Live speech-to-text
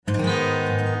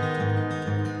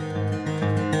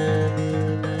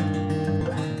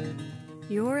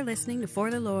You're listening to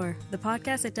For the Lore, the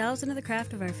podcast that delves into the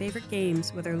craft of our favorite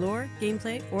games, whether lore,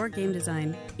 gameplay, or game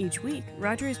design. Each week,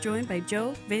 Roger is joined by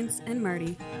Joe, Vince, and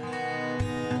Marty.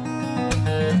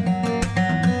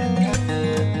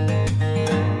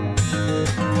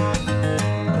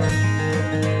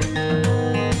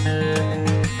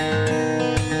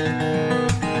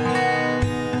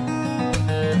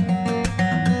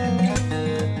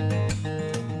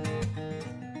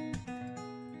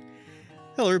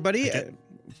 Hello, everybody.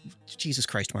 Jesus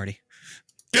Christ, Marty.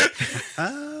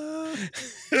 I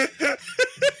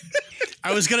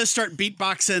was going to start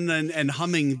beatboxing and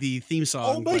humming the theme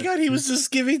song. Oh my God, he was just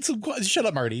giving some... Shut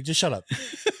up, Marty. Just shut up.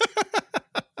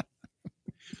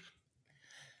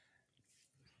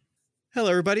 Hello,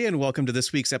 everybody, and welcome to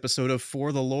this week's episode of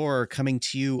For the Lore, coming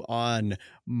to you on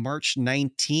March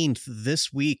 19th.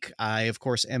 This week, I, of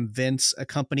course, am Vince,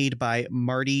 accompanied by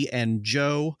Marty and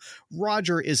Joe.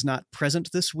 Roger is not present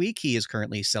this week. He is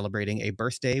currently celebrating a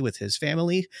birthday with his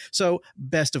family. So,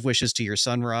 best of wishes to your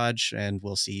son, Raj, and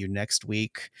we'll see you next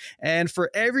week. And for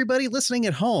everybody listening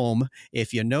at home,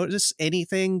 if you notice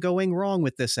anything going wrong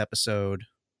with this episode,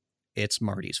 it's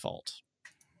Marty's fault.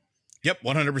 Yep,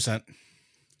 100%.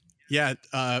 Yeah.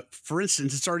 For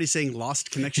instance, it's already saying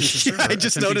lost connection to server. I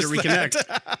just noticed to reconnect.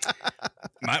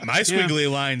 that. My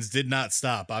squiggly lines did not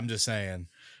stop. I'm just saying.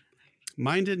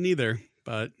 Mine didn't either,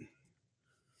 but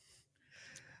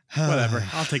whatever.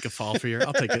 I'll take a fall for you.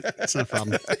 I'll take it. It's not a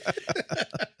problem.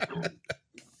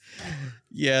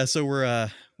 Yeah, so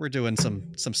we're doing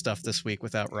some stuff this week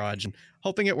without Raj and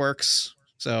hoping it works.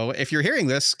 So if you're hearing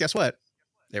this, guess what?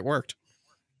 It worked.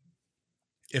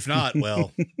 If not,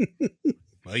 well,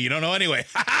 you don't know anyway.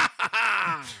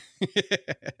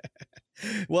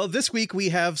 Well, this week we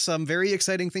have some very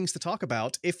exciting things to talk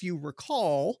about. If you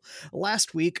recall,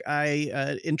 last week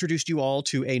I introduced you all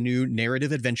to a new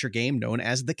narrative adventure game known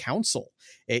as The Council.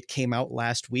 It came out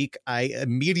last week. I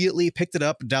immediately picked it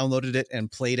up, downloaded it, and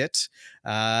played it.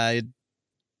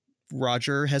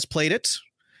 Roger has played it,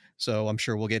 so I'm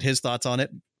sure we'll get his thoughts on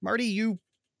it. Marty, you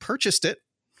purchased it.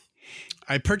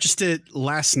 I purchased it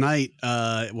last night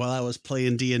while I was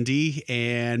playing D&D,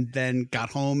 and then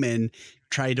got home and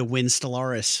tried to win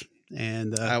Stellaris.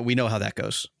 And We know how that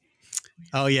goes.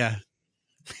 Oh, yeah.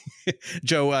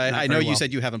 Joe, I know you well.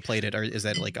 said you haven't played it. Or is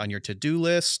that like on your to-do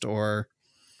list or?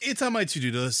 It's on my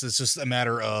to-do list. It's just a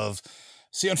matter of...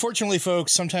 See, unfortunately,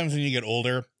 folks, sometimes when you get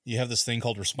older, you have this thing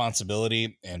called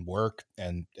responsibility and work,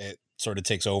 and it sort of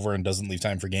takes over and doesn't leave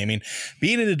time for gaming.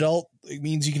 Being an adult, it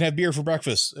means you can have beer for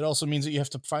breakfast. It also means that you have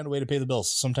to find a way to pay the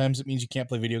bills. Sometimes it means you can't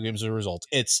play video games as a result.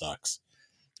 It sucks.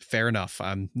 Fair enough.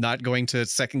 I'm not going to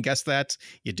second guess that.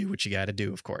 You do what you got to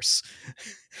do, of course.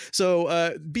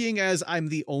 So being as I'm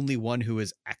the only one who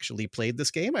has actually played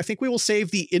this game, I think we will save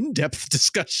the in-depth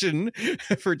discussion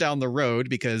for down the road,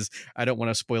 because I don't want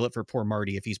to spoil it for poor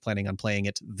Marty if he's planning on playing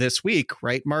it this week.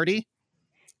 Right, Marty?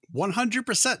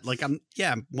 100%. Like I'm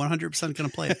 100% going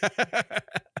to play it.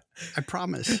 I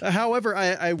promise. However,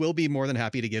 I will be more than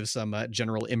happy to give some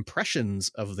general impressions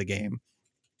of the game.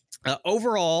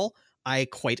 Overall, I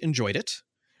quite enjoyed it.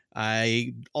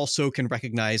 I also can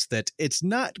recognize that it's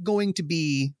not going to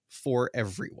be for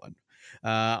everyone.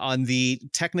 On the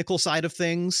technical side of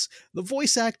things, the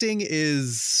voice acting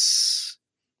is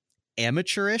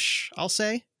amateurish, I'll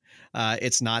say.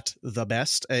 It's not the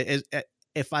best.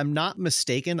 If I'm not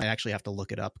mistaken, I actually have to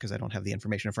look it up because I don't have the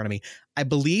information in front of me. I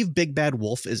believe Big Bad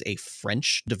Wolf is a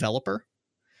French developer.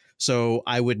 So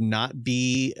I would not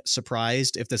be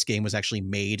surprised if this game was actually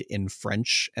made in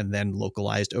French and then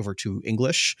localized over to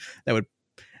English. That would,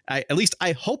 at least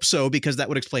I hope so, because that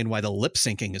would explain why the lip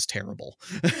syncing is terrible.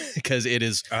 Because it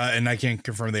is, and I can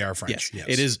confirm they are French. Yes,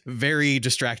 it is very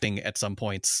distracting at some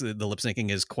points. The lip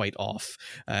syncing is quite off,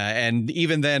 and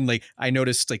even then, like I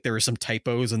noticed, like there were some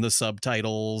typos in the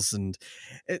subtitles, and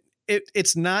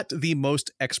it's not the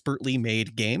most expertly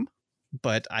made game,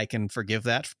 but I can forgive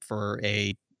that for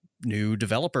a new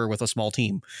developer with a small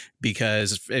team,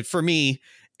 because for me,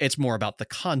 it's more about the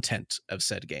content of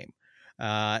said game.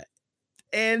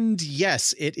 And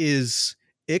yes, it is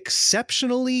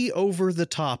exceptionally over the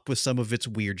top with some of its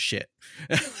weird shit.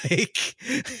 Like,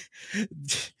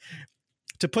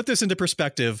 to put this into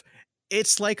perspective,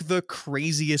 it's like the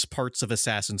craziest parts of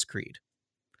Assassin's Creed,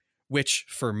 which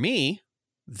for me,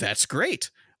 that's great.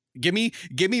 Give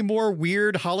me more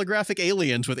weird holographic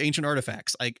aliens with ancient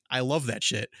artifacts. I love that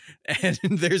shit. And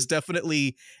there's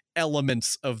definitely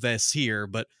elements of this here,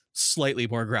 but slightly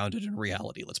more grounded in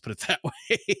reality. Let's put it that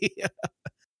way.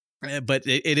 But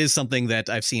it is something that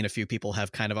I've seen a few people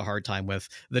have kind of a hard time with.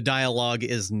 The dialogue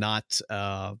is not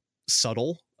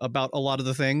subtle about a lot of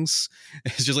the things.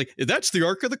 It's just like, that's the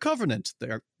Ark of the Covenant.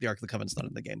 The Ark of the Covenant's not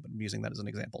in the game, but I'm using that as an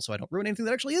example so I don't ruin anything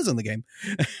that actually is in the game.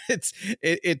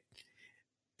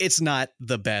 It's not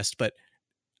the best, but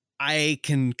I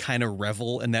can kind of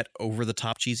revel in that over the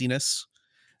top cheesiness.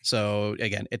 So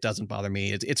again, it doesn't bother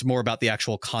me. It's more about the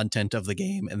actual content of the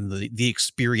game and the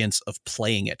experience of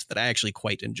playing it that I actually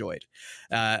quite enjoyed.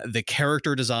 The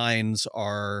character designs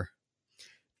are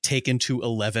taken to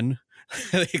 11.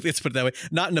 Let's put it that way.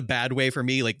 Not in a bad way for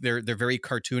me. Like they're very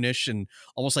cartoonish and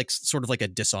almost like sort of like a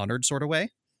Dishonored sort of way.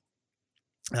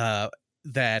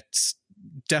 That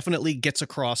definitely gets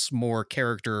across more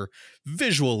character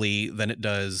visually than it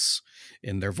does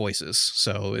in their voices.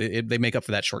 So they make up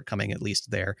for that shortcoming, at least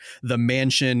there. The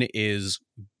mansion is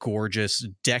gorgeous,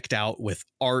 decked out with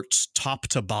art top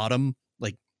to bottom,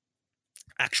 like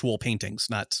actual paintings,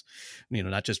 not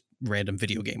just random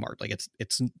video game art. Like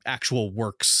it's actual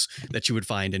works that you would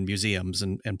find in museums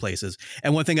and places.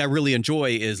 And one thing I really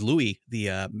enjoy is Louis,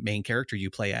 the main character you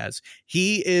play as.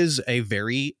 He is a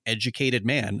very educated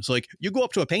man. So like you go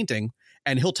up to a painting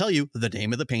and he'll tell you the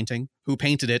name of the painting, who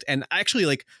painted it, and actually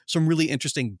like some really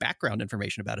interesting background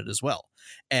information about it as well.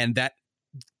 And that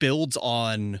builds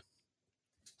on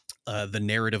the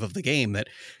narrative of the game, that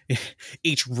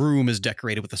each room is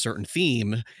decorated with a certain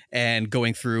theme, and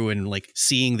going through and like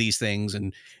seeing these things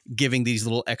and giving these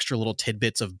little extra little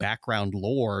tidbits of background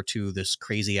lore to this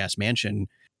crazy ass mansion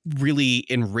really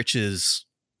enriches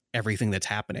everything that's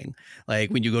happening. Like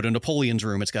when you go to Napoleon's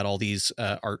room, it's got all these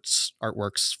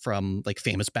artworks from like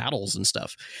famous battles and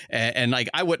stuff. And like,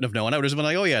 I wouldn't have known. I would have been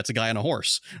like, oh yeah, it's a guy on a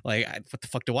horse. Like, what the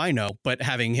fuck do I know? But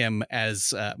having him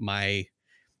as my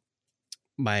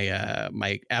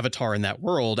avatar in that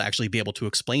world actually be able to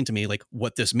explain to me like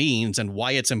what this means and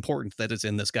why it's important that it's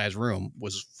in this guy's room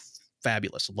was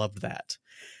fabulous. Loved that.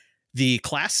 The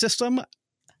class system,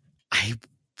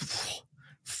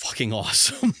 fucking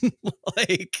awesome.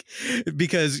 Like,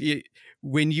 because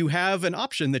when you have an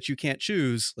option that you can't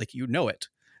choose, like, you know it.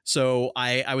 So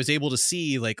I was able to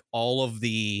see like all of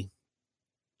the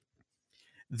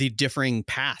differing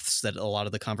paths that a lot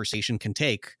of the conversation can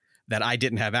take that I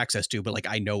didn't have access to, but like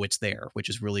I know it's there, which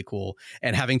is really cool.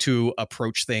 And having to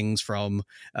approach things from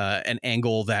an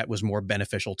angle that was more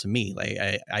beneficial to me. Like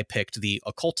I picked the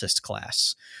occultist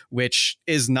class, which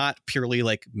is not purely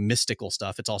like mystical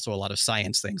stuff. It's also a lot of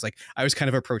science things. Like I was kind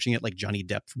of approaching it like Johnny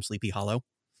Depp from Sleepy Hollow.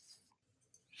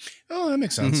 Oh, that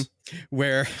makes sense. Mm-hmm.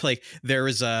 Where like there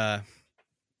is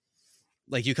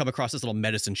like you come across this little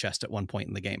medicine chest at one point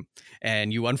in the game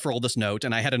and you unfurl this note,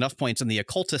 and I had enough points in the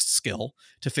occultist skill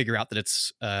to figure out that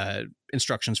it's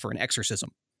instructions for an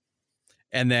exorcism.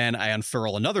 And then I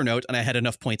unfurl another note and I had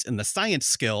enough points in the science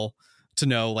skill to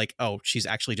know like, oh, she's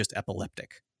actually just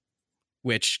epileptic,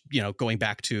 which, going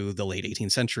back to the late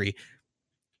 18th century,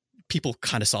 people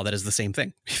kind of saw that as the same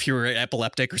thing. If you were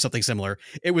epileptic or something similar,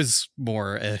 it was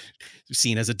more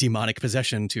seen as a demonic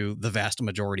possession to the vast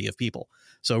majority of people.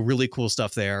 So really cool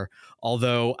stuff there.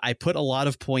 Although I put a lot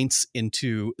of points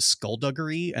into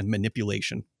skullduggery and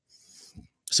manipulation.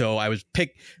 So I was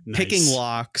picking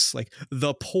locks. Like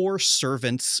the poor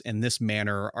servants in this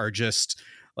manor are just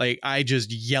like, I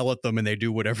just yell at them and they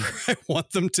do whatever I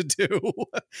want them to do.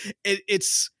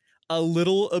 It's a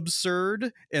little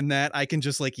absurd in that I can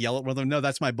just like yell at one of them. No,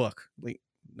 that's my book. Like,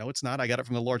 no, it's not. I got it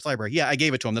from the Lord's library. Yeah, I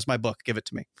gave it to him. That's my book. Give it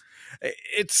to me.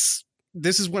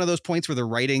 This is one of those points where the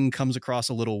writing comes across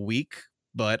a little weak,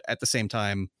 but at the same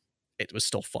time, it was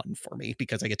still fun for me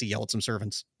because I get to yell at some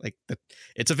servants. Like,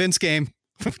 it's a Vince game.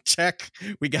 Check.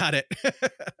 We got it.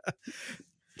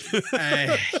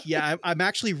 I'm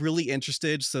actually really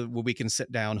interested, so we can sit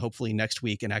down hopefully next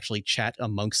week and actually chat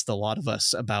amongst the lot of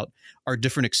us about our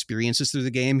different experiences through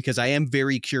the game, because I am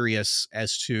very curious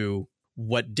as to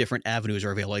what different avenues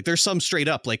are available. Like there's some straight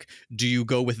up like, do you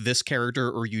go with this character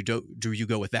or do you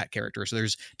go with that character? So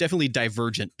there's definitely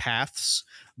divergent paths,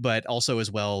 but also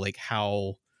as well like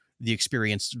how the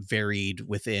experience varied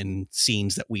within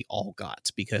scenes that we all got,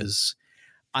 because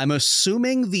I'm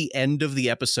assuming the end of the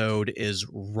episode is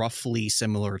roughly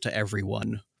similar to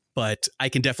everyone, but I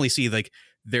can definitely see like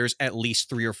there's at least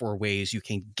 3 or 4 ways you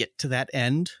can get to that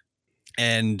end.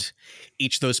 And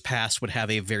each of those paths would have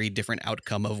a very different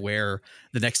outcome of where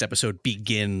the next episode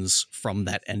begins from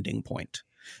that ending point.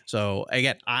 So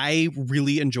again, I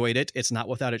really enjoyed it. It's not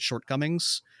without its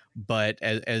shortcomings, but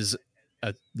as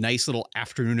a nice little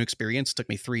afternoon experience, it took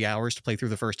me 3 hours to play through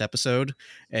the first episode.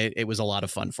 It was a lot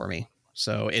of fun for me.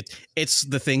 So it's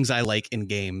the things I like in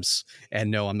games.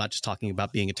 And no, I'm not just talking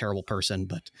about being a terrible person,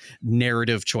 but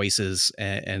narrative choices.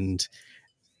 And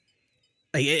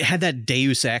it had that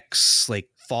Deus Ex, like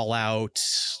Fallout,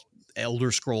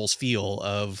 Elder Scrolls feel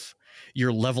of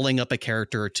you're leveling up a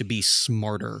character to be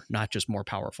smarter, not just more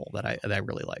powerful, that I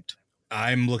really liked.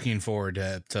 I'm looking forward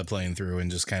to playing through and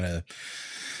just kind of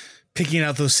picking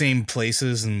out those same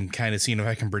places and kind of seeing if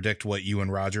I can predict what you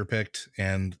and Roger picked.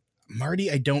 And Marty,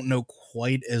 I don't know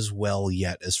quite as well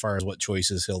yet as far as what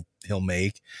choices he'll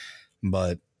make,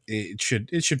 but it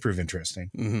should prove interesting.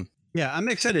 Mm-hmm. Yeah, I'm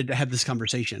excited to have this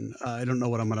conversation. I don't know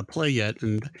what I'm going to play yet,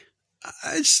 and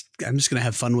I'm just going to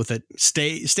have fun with it.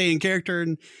 Stay in character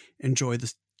and enjoy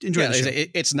this. Enjoy the show.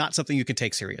 It's not something you can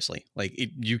take seriously. Like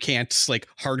you can't like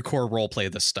hardcore role play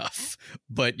this stuff,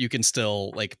 but you can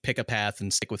still like pick a path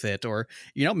and stick with it, or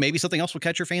maybe something else will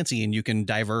catch your fancy and you can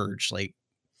diverge. Like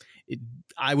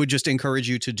I would just encourage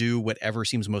you to do whatever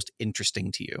seems most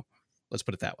interesting to you. Let's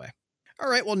put it that way. All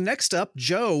right. Well, next up,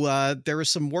 Joe, there is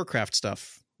some Warcraft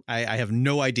stuff. I have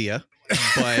no idea,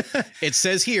 but it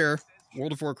says here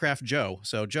World of Warcraft Joe.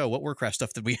 So Joe, what Warcraft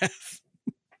stuff did we have?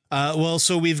 Well,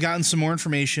 so we've gotten some more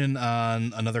information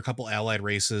on another couple allied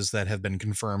races that have been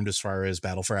confirmed as far as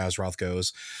Battle for Azeroth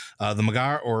goes. The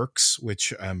Magar Orcs,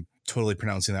 which I'm totally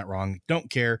pronouncing that wrong, don't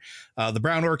care. The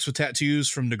brown orcs with tattoos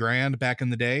from Nagrand back in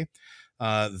the day.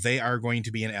 They are going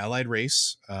to be an allied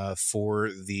race for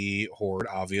the Horde,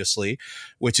 obviously,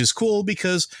 which is cool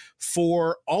because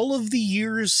for all of the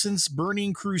years since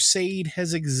Burning Crusade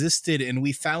has existed and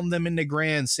we found them in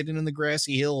Nagrand sitting in the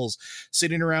grassy hills,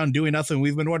 sitting around doing nothing,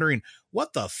 we've been wondering,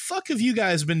 what the fuck have you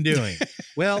guys been doing?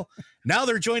 Well, now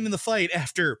they're joining the fight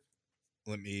after,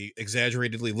 let me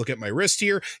exaggeratedly look at my wrist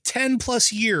here, 10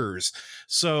 plus years.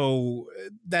 So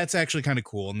that's actually kind of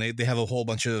cool. And they have a whole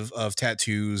bunch of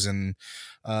tattoos and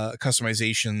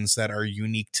customizations that are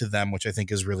unique to them, which I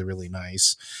think is really, really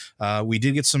nice. We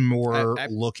did get some more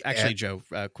Joe,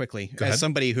 quickly, as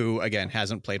somebody who, again,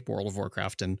 hasn't played World of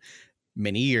Warcraft in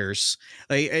many years,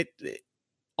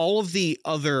 all of the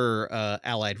other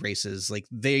allied races, like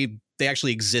they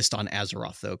actually exist on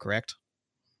Azeroth, though, correct?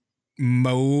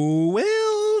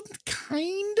 Well,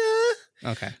 kinda.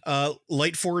 Okay.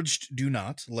 Lightforged do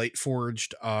not.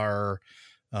 Lightforged are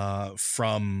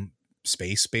from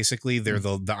space, basically. They're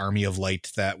the army of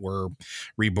light that were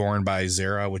reborn by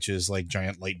Zera, which is like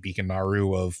giant light beacon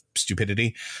Naru of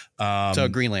stupidity. So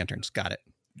Green Lanterns, got it.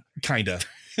 Kinda.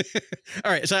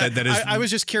 All right. So I was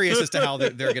just curious as to how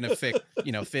they're going to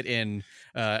fit in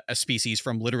a species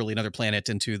from literally another planet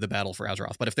into the battle for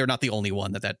Azeroth. But if they're not the only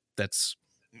one, that's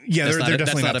they're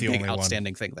definitely not a the big only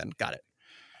outstanding thing. Then got it.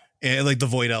 And like the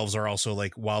Void Elves are also,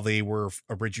 like, while they were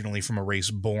originally from a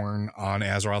race born on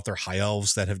Azeroth, they're high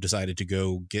elves that have decided to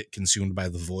go get consumed by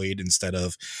the Void instead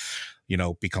of,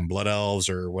 become Blood Elves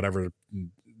or whatever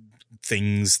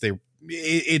things they.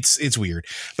 It's weird.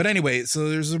 But anyway, so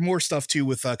there's more stuff too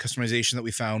with customization that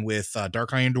we found with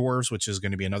Dark Iron Dwarves, which is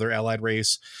going to be another allied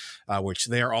race, which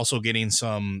they are also getting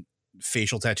some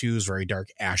facial tattoos, very dark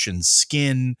ashen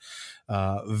skin,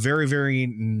 very, very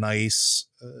nice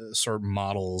sort of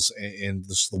models and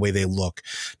the way they look.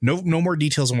 No more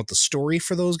details on what the story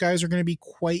for those guys are going to be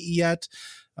quite yet.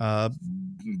 But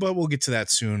we'll get to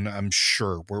that soon, I'm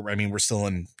sure. We're still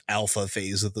in alpha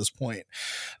phase at this point.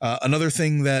 Another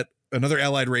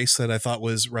allied race that I thought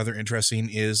was rather interesting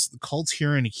is the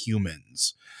Kultiran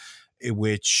humans,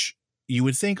 which you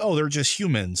would think, oh, they're just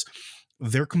humans.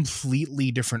 They're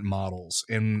completely different models,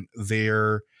 and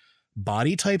their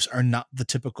body types are not the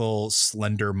typical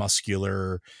slender,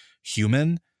 muscular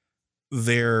human.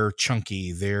 They're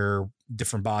chunky. They're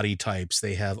different body types.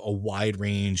 They have a wide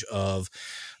range of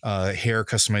hair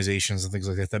customizations and things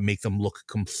like that make them look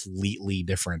completely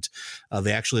different.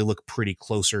 They actually look pretty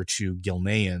closer to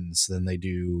Gilneans than they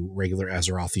do regular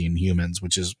Azerothian humans,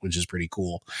 which is pretty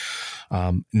cool.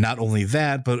 Not only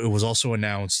that, but it was also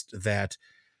announced that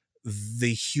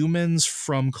the humans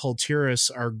from Kultiras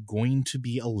are going to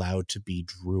be allowed to be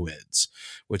druids,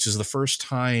 which is the first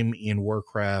time in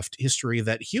Warcraft history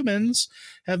that humans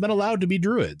have been allowed to be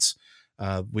druids.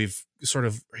 We've sort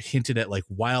of hinted at like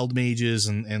wild mages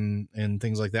and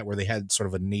things like that, where they had sort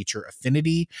of a nature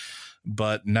affinity,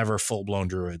 but never full-blown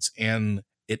druids. And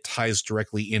it ties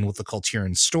directly in with the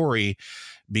Kultiran story,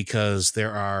 because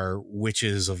there are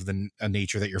witches of a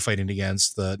nature that you're fighting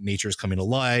against. The nature is coming to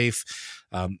life.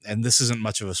 And this isn't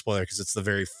much of a spoiler because it's the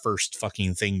very first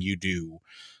fucking thing you do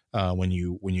when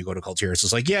you go to Kultiras.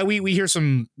 It's like, yeah, we hear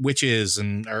some witches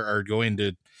and are going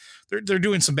to, they're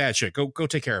doing some bad shit. Go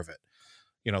take care of it.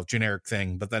 Generic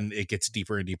thing. But then it gets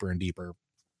deeper and deeper and deeper.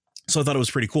 So I thought it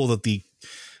was pretty cool that the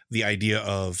idea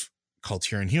of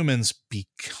Kultiran humans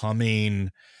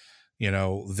becoming,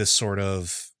 this sort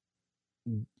of,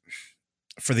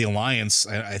 for the Alliance,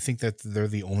 I think that they're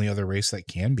the only other race that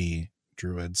can be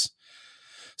druids.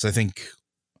 So I think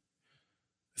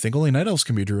think only night elves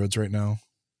can be druids right now,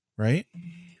 right?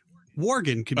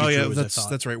 Worgen could be Oh yeah, druids, I thought.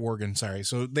 that's right. Worgen. Sorry.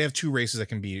 So they have 2 races that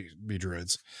can be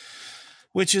druids,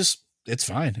 which is it's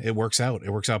fine. It works out.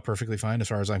 It works out perfectly fine as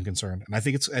far as I'm concerned, and I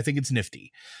think it's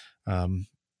nifty. And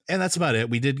that's about it.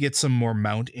 We did get some more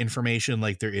mount information.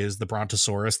 Like there is the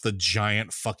Brontosaurus, the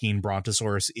giant fucking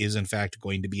Brontosaurus is in fact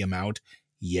going to be a mount.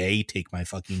 Yay, take my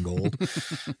fucking gold.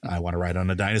 I want to ride on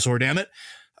a dinosaur, damn it.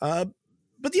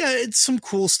 But yeah, it's some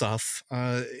cool stuff.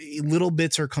 Little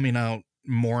bits are coming out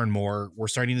more and more. We're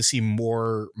starting to see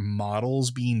more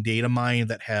models being data mined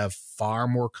that have far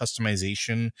more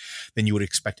customization than you would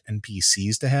expect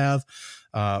NPCs to have.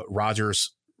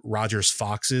 Roger's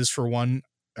foxes, for one,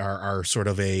 are sort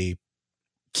of a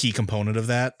key component of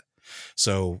that.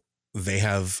 So they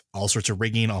have all sorts of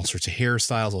rigging, all sorts of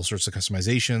hairstyles, all sorts of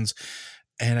customizations.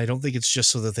 And I don't think it's just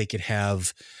so that they could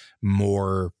have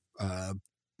more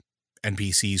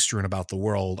NPCs strewn about the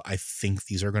world. I think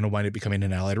these are going to wind up becoming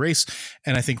an allied race.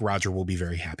 And I think Roger will be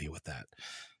very happy with that.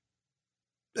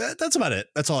 That's about it.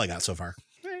 That's all I got so far.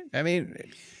 I mean,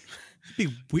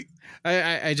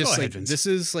 I just like, this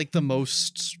is like the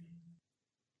most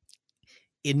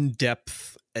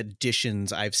in-depth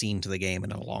additions I've seen to the game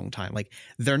in a long time. Like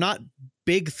they're not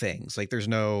big things. Like there's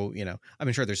no,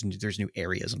 I'm sure there's new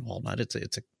areas in Walnut. It's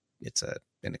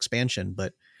an expansion,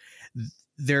 but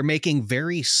they're making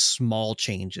very small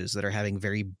changes that are having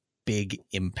very big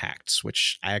impacts,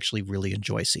 which I actually really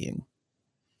enjoy seeing.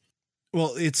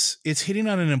 Well, it's hitting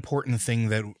on an important thing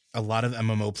that a lot of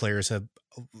MMO players have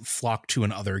flocked to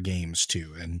in other games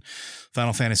too. And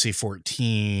Final Fantasy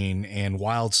 14 and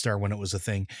WildStar, when it was a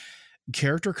thing,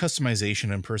 character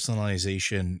customization and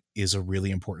personalization is a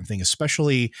really important thing,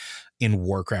 especially in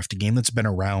Warcraft, a game that's been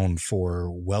around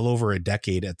for well over a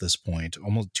decade at this point,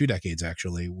 almost 2 decades,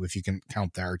 actually, if you can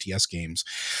count the RTS games.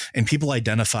 And people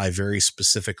identify very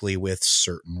specifically with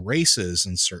certain races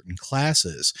and certain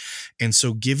classes. And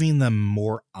so giving them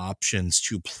more options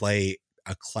to play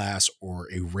a class or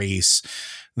a race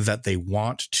that they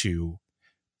want to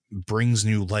brings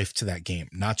new life to that game.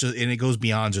 Not just, and it goes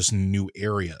beyond just new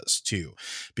areas too,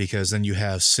 because then you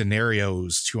have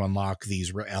scenarios to unlock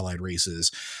these allied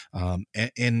races.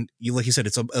 And you, like you said,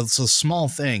 it's a small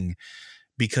thing,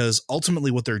 because ultimately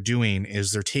what they're doing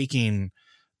is they're taking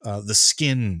the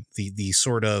skin, the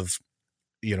sort of,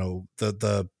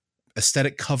 the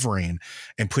aesthetic covering,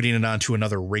 and putting it onto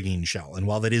another rigging shell. And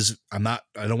while that is, I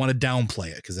don't want to downplay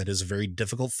it, because that is a very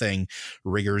difficult thing.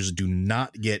 Riggers do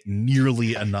not get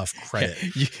nearly enough credit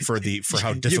for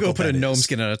how difficult. You go put a gnome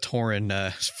skin on a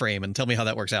Tauren frame and tell me how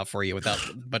that works out for you without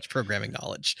much programming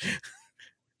knowledge.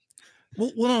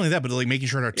 Well, not only that, but like making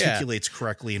sure it articulates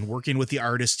correctly and working with the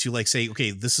artist to like say,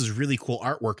 okay, this is really cool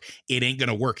artwork. It ain't going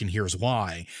to work, and here's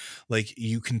why. Like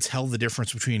you can tell the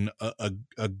difference between a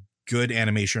good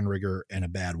animation rigger and a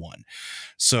bad one.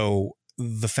 So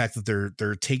the fact that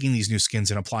they're taking these new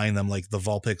skins and applying them, like the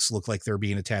Vulpix look like they're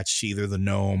being attached to either the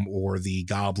gnome or the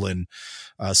goblin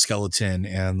skeleton,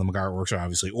 and the Magara orcs are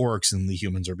obviously orcs, and the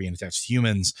humans are being attached to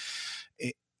humans.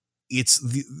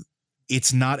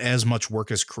 It's not as much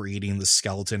work as creating the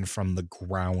skeleton from the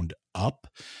ground up,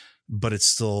 but it's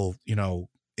still,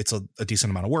 it's a decent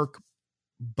amount of work,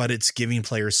 but it's giving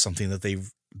players something that they've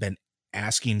been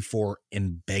asking for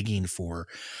and begging for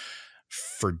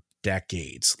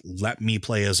decades. Let me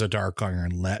play as a Dark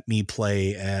Iron. Let me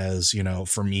play as,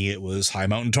 for me, it was High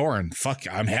Mountain Tauren. Fuck,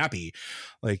 I'm happy.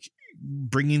 Like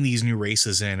bringing these new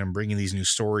races in and bringing these new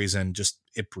stories, and just,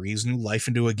 it breathes new life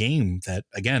into a game that,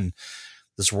 again,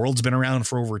 this world's been around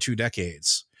for over 2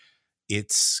 decades.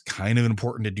 It's kind of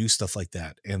important to do stuff like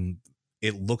that. And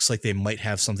it looks like they might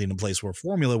have something in place, where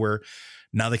formula where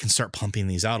now they can start pumping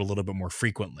these out a little bit more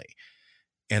frequently.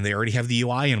 And they already have the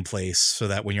UI in place, so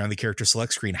that when you're on the character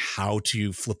select screen, how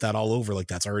to flip that all over, like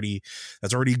that's already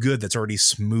good. That's already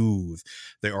smooth.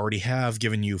 They already have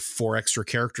given you 4 extra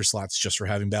character slots just for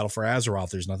having Battle for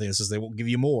Azeroth. There's nothing that says they won't give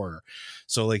you more.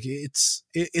 So like it's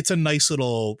a nice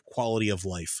little quality of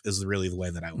life is really the way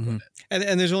that I would put it.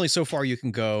 And there's only so far you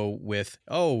can go with,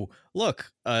 oh,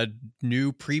 look, a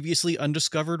new previously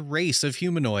undiscovered race of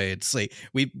humanoids. Like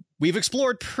we've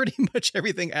explored pretty much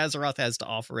everything Azeroth has to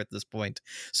offer at this point.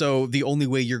 So the only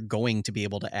way you're going to be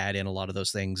able to add in a lot of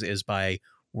those things is by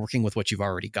working with what you've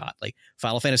already got. Like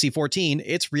Final Fantasy 14,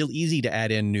 it's real easy to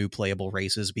add in new playable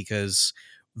races, because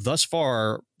thus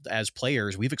far as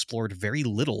players, we've explored very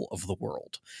little of the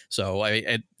world. So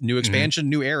a new expansion,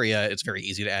 new area, it's very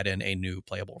easy to add in a new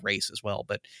playable race as well.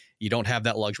 But you don't have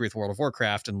that luxury with World of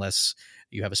Warcraft unless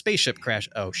you have a spaceship crash.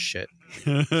 Oh, shit.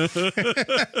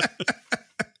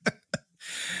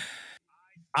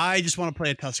 I just want to play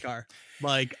a Tuskar.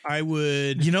 Like I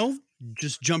would,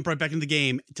 just jump right back in the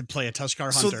game to play a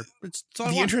Tuskar So hunter. It's all I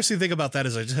The want. interesting thing about that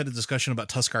is I just had a discussion about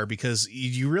Tuskar because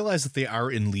you realize that they are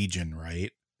in Legion,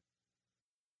 right?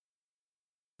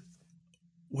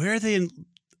 Where are they in?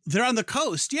 They're on the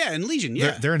coast. Yeah, in Legion.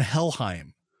 Yeah. They're in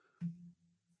Helheim.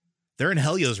 They're in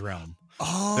Helya's realm.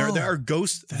 Oh, There are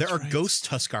ghost right. ghost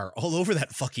Tuskar all over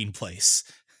that fucking place.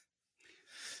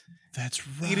 That's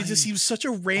right. It just seems such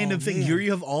a random Oh, thing. man. Here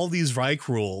you have all these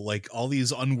Vrykruel, like all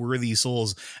these unworthy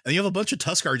souls, and you have a bunch of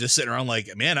Tuskar just sitting around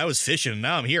like, man, I was fishing and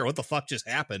now I'm here. What the fuck just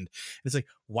happened? It's like,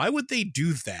 why would they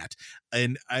do that?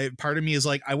 And part of me is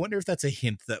like, I wonder if that's a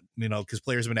hint that, because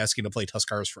players have been asking to play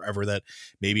Tuskars forever, that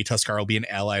maybe Tuskar will be an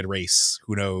allied race.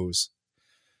 Who knows?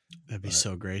 That'd be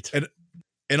so great.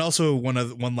 And also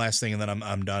one last thing, and then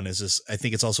I'm done. Is this? I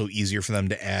think it's also easier for them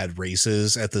to add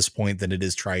races at this point than it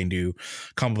is trying to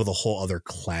come up with a whole other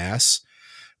class.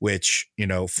 Which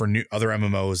for new other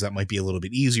MMOs that might be a little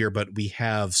bit easier, but we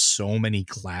have so many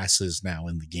classes now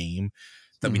in the game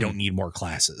that we don't need more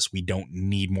classes. We don't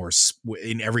need more.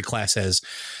 In every class has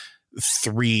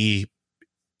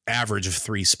average of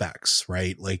 3 specs,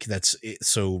 right? Like that's it.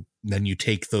 So then you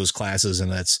take those classes,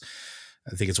 and I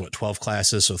think it's 12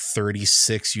 classes, so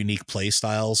 36 unique play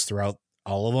styles throughout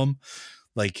all of them.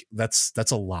 Like that's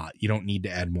a lot. You don't need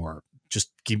to add more. Just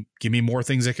give me more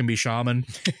things that can be shaman.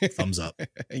 Thumbs up.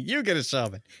 You get a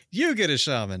shaman. You get a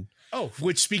shaman. Oh,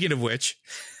 speaking of which,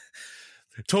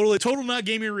 total not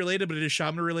gaming related, but it is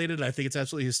shaman related. I think it's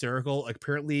absolutely hysterical.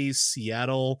 Apparently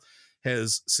Seattle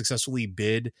has successfully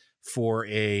bid for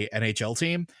a NHL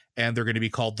team, and they're going to be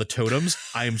called the Totems.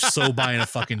 I am so buying a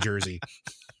fucking jersey.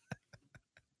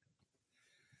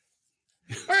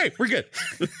 All right, we're good.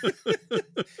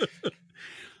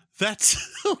 That's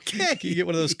okay. Can you get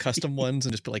one of those custom ones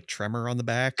and just put like Tremor on the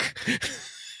back?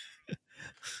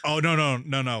 Oh,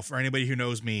 no. For anybody who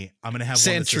knows me, I'm going to have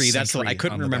Sentry. one That's the one. I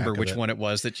couldn't remember which it. one it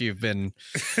was that you've been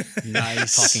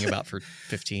talking about for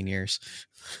 15 years.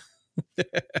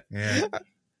 Yeah.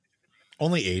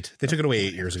 Only 8. They took it away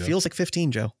 8 years ago. Feels like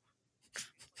 15, Joe.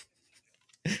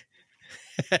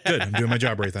 Good. I'm doing my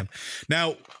job right then.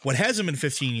 Now, what hasn't been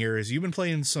 15 years, you've been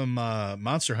playing some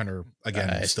Monster Hunter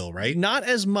again still, right? Not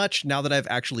as much now that I've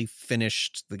actually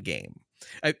finished the game.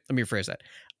 Let me rephrase that.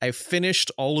 I've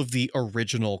finished all of the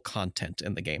original content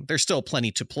in the game. There's still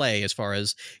plenty to play as far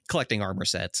as collecting armor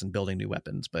sets and building new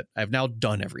weapons, but I've now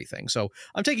done everything. So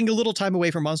I'm taking a little time away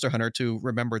from Monster Hunter to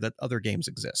remember that other games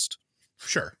exist.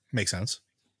 Sure. Makes sense.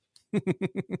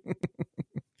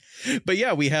 But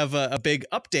yeah, we have a big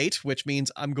update, which means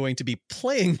I'm going to be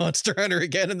playing Monster Hunter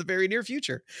again in the very near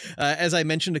future. As I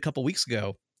mentioned a couple weeks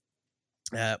ago,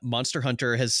 Monster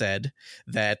Hunter has said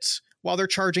that while they're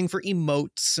charging for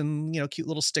emotes and cute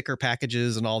little sticker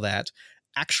packages and all that,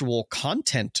 actual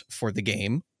content for the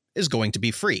game is going to be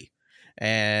free.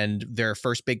 And their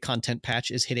first big content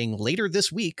patch is hitting later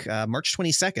this week, March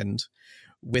 22nd,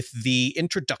 with the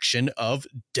introduction of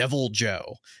Devil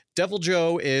Joe. Devil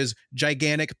Joe is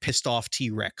gigantic pissed off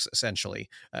T-Rex, essentially.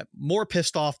 More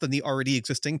pissed off than the already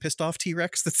existing pissed off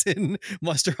T-Rex that's in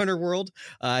Monster Hunter World.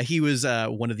 He was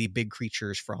one of the big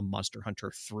creatures from Monster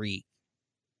Hunter 3.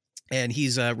 And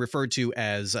he's referred to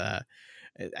as, I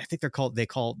think they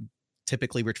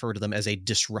typically refer to them as a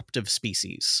disruptive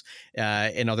species.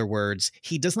 In other words,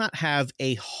 he does not have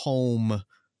a home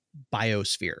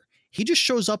biosphere. He just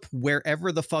shows up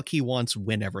wherever the fuck he wants,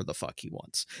 whenever the fuck he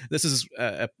wants. This is,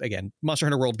 again, Monster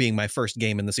Hunter World being my first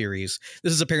game in the series.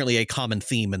 This is apparently a common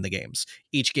theme in the games.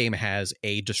 Each game has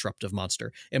a disruptive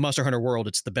monster. In Monster Hunter World,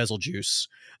 it's the Betelgeuse,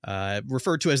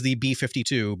 referred to as the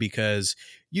B-52 because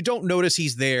you don't notice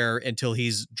he's there until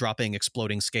he's dropping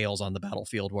exploding scales on the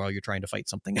battlefield while you're trying to fight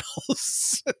something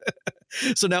else.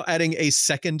 So now adding a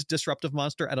second disruptive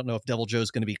monster, I don't know if Devil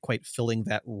Joe's going to be quite filling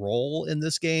that role in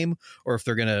this game, or if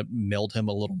they're going to meld him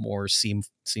a little more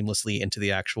seamlessly into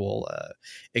the actual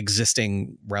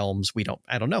existing realms.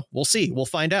 I don't know. We'll see. We'll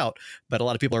find out. But a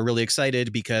lot of people are really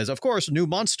excited because, of course, new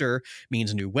monster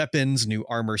means new weapons, new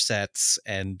armor sets,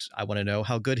 and I want to know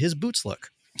how good his boots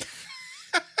look.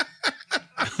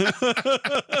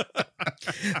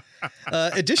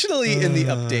 Additionally, in the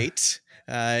update,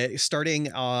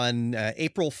 starting on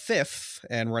April 5th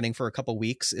and running for a couple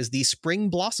weeks is the Spring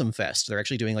Blossom Fest. They're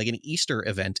actually doing like an Easter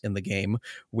event in the game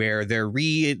where they're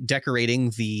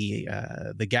redecorating the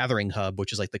Gathering Hub,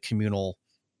 which is like the communal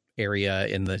area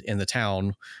in the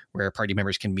town where party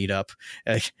members can meet up.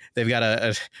 They've got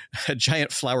a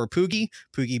giant flower Poogie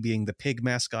being the pig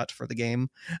mascot for the game.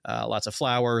 Lots of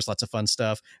flowers, lots of fun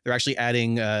stuff. They're actually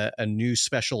adding a new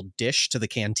special dish to the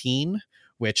canteen,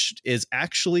 which is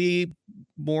actually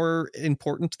more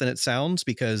important than it sounds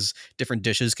because different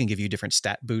dishes can give you different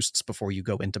stat boosts before you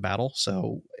go into battle.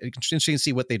 So it's interesting to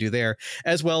see what they do there,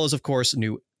 as well as, of course,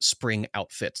 new spring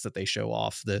outfits that they show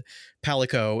off. The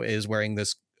Palico is wearing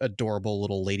this adorable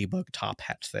little ladybug top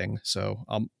hat thing. So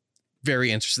I'm very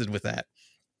interested with that.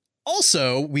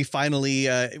 Also, we finally,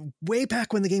 way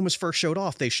back when the game was first showed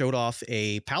off, they showed off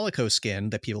a Palico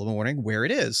skin that people have been wondering where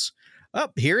it is.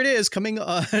 Here it is, coming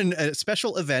on a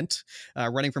special event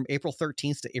running from April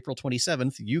 13th to April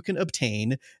 27th. You can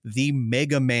obtain the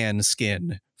Mega Man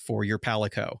skin for your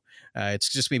Palico. It's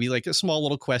just maybe like a small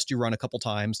little quest you run a couple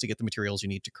times to get the materials you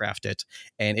need to craft it,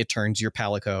 and it turns your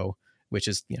Palico, which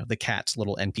is, you know, the cat's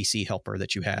little NPC helper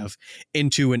that you have,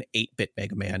 into an 8-bit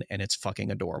Mega Man, and it's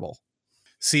fucking adorable.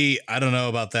 See, I don't know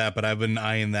about that, but I've been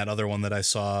eyeing that other one that I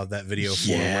saw that video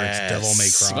for where it's Devil May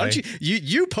Cry. Why don't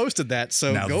you posted that,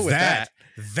 so now go with that.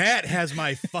 That has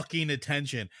my fucking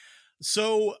attention.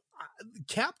 So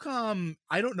Capcom,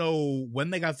 I don't know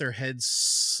when they got their heads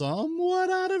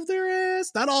somewhat out of their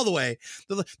ass. Not all the way.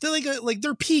 They're like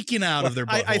they're peeking out of their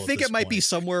butthole. I think it might be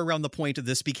somewhere around the point of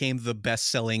this became the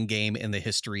best-selling game in the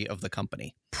history of the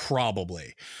company.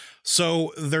 Probably.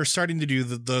 So they're starting to do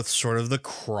the sort of the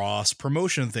cross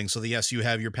promotion thing. So yes, you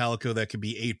have your Palico that could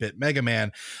be 8-bit Mega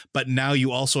Man, but now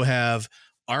you also have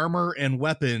armor and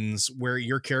weapons where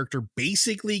your character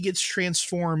basically gets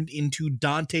transformed into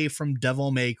Dante from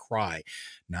Devil May Cry.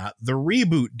 Not the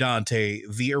reboot Dante,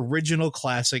 the original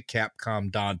classic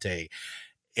Capcom Dante.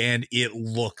 And it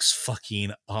looks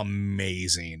fucking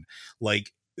amazing.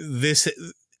 Like this,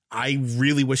 I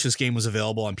really wish this game was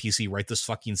available on PC right this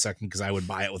fucking second, because I would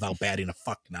buy it without batting a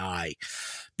fucking eye,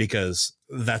 because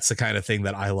that's the kind of thing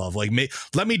that I love. Like,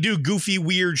 let me do goofy,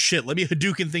 weird shit. Let me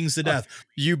Hadouken things to death.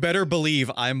 You better believe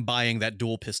I'm buying that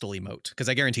dual pistol emote, because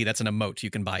I guarantee that's an emote you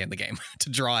can buy in the game to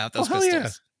draw out those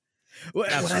pistols. Yeah.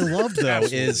 What I love, though,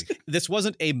 is this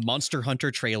wasn't a Monster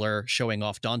Hunter trailer showing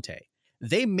off Dante.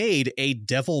 They made a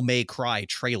Devil May Cry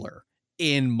trailer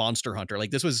in Monster Hunter.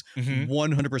 Like, this was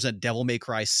 100% Devil May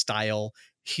Cry style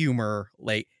humor,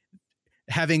 like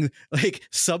having like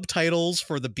subtitles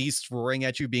for the beasts roaring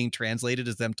at you being translated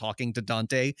as them talking to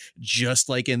Dante, just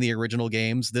like in the original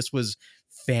games. This was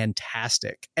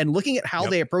fantastic. And looking at how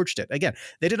they approached it, again,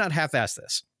 they did not half-ass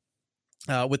this.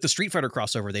 With the Street Fighter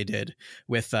crossover they did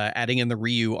with adding in the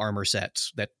Ryu armor set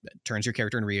that turns your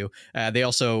character in Ryu. They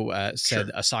also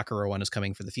said a Sakura one is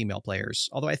coming for the female players.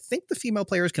 Although I think the female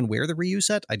players can wear the Ryu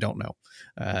set. I don't know.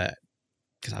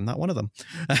 Because I'm not one of them.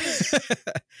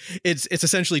 It's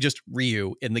essentially just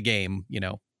Ryu in the game, you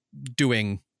know,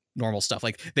 doing normal stuff.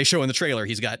 Like they show in the trailer,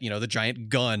 he's got, you know, the giant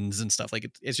guns and stuff. Like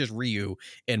it's just Ryu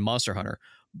in Monster Hunter.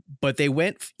 But they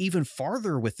went even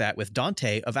farther with that with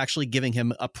Dante, of actually giving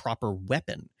him a proper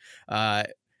weapon.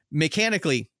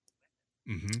 Mechanically,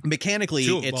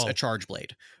 it's a charge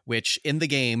blade, which in the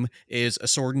game is a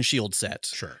sword and shield set.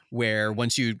 Sure. Where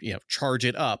once you charge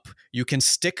it up, you can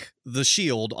stick the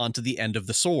shield onto the end of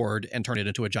the sword and turn it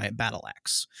into a giant battle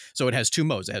axe. So it has two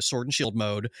modes. It has sword and shield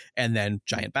mode and then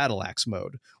giant battle axe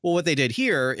mode. Well, what they did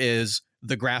here is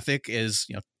the graphic is,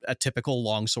 you know, a typical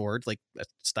longsword, like a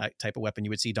type of weapon you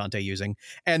would see Dante using.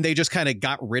 And they just kind of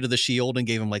got rid of the shield and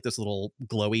gave him like this little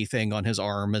glowy thing on his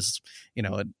arm as, you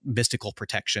know, a mystical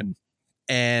protection.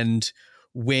 And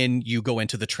when you go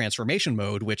into the transformation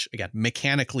mode, which again,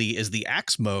 mechanically is the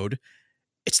axe mode,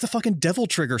 it's the fucking devil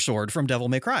trigger sword from Devil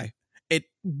May Cry. It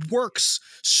works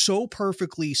so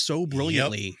perfectly, so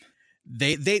brilliantly. Yep.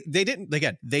 They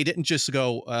didn't just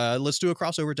go, let's do a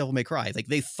crossover Devil May Cry. Like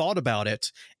they thought about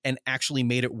it and actually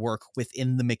made it work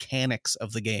within the mechanics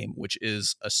of the game, which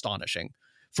is astonishing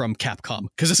from Capcom,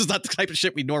 because this is not the type of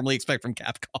shit we normally expect from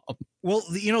Capcom. Well,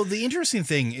 the interesting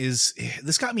thing is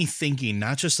this got me thinking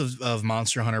not just of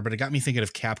Monster Hunter, but it got me thinking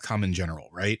of Capcom in general,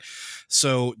 right?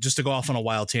 So just to go off on a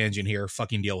wild tangent here,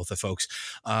 fucking deal with it, folks.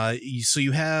 So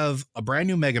you have a brand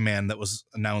new Mega Man that was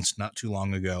announced not too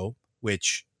long ago,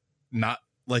 which not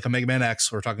like a Mega Man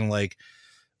X. We're talking like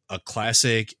a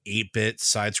classic 8-bit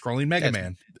side-scrolling Mega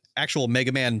Man. Actual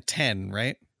Mega Man 10,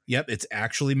 right? Yep, it's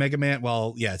actually Mega Man.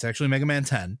 Well, yeah, it's actually Mega Man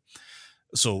 10.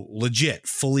 So legit,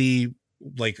 fully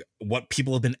like what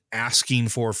people have been asking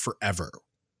for forever.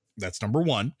 That's number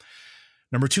one.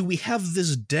 Number two, we have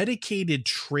this dedicated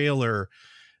trailer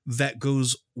that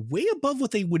goes way above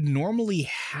what they would normally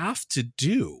have to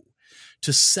do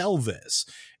to sell this.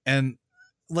 And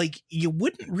like, you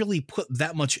wouldn't really put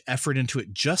that much effort into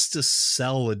it just to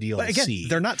sell a DLC. But again,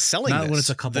 they're not selling not this. When it's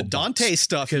a couple the Dante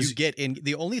stuff you get in.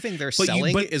 The only thing they're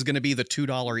selling is going to be the $2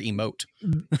 emote.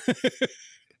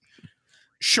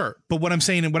 Sure. But what I'm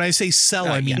saying, when I say sell,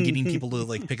 I mean getting people to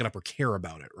like pick it up or care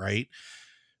about it, right?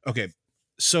 Okay,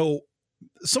 so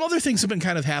some other things have been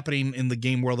kind of happening in the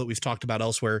game world that we've talked about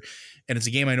elsewhere, and it's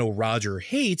a game I know Roger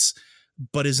hates,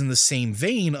 but is in the same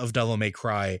vein of Devil May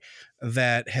Cry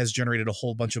that has generated a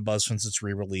whole bunch of buzz since its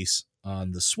re-release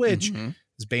on the Switch. Mhm.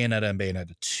 Is Bayonetta and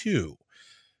Bayonetta 2.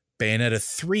 Bayonetta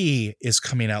 3 is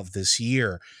coming out this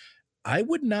year. I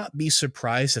would not be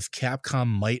surprised if Capcom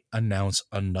might announce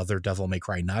another Devil May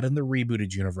Cry, not in the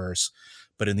rebooted universe,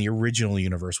 but in the original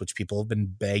universe, which people have been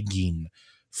begging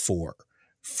for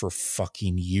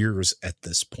fucking years at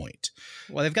this point.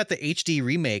 Well, they've got the HD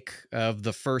remake of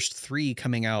the first 3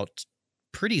 coming out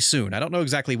pretty soon. I don't know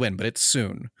exactly when, but it's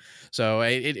soon. So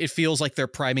it feels like they're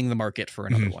priming the market for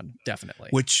another one, definitely.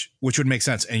 Which would make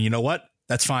sense. And you know what?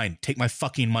 That's fine. Take my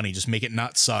fucking money. Just make it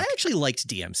not suck. I actually liked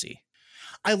DMC.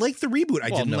 I like the reboot. I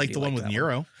Well, didn't like nobody the one liked with that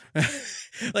Nero.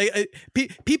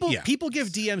 People give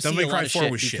DMC Devil May a Cry lot of 4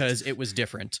 shit was shit. because it was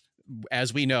different.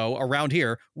 As we know, around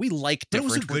here, we like But it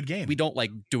different. was a good game. We don't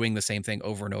like doing the same thing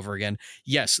over and over again.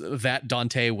 Yes, that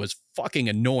Dante was fucking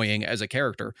annoying as a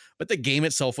character, but the game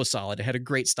itself was solid. It had a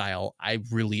great style. I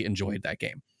really enjoyed that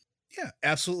game. Yeah,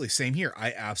 absolutely. Same here.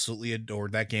 I absolutely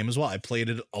adored that game as well. I played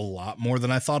it a lot more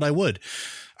than I thought I would.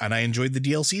 And I enjoyed the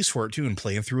DLCs for it too. And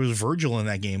playing through as Virgil in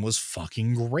that game was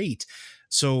fucking great.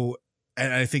 So,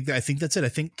 and I think that's it. I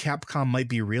think Capcom might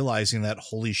be realizing that,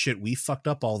 holy shit, we fucked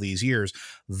up all these years.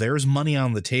 There's money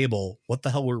on the table. What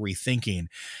the hell were we thinking?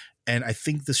 And I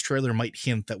think this trailer might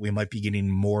hint that we might be getting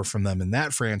more from them in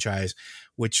that franchise,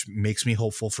 which makes me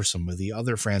hopeful for some of the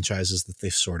other franchises that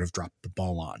they've sort of dropped the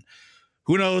ball on.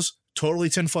 Who knows? Totally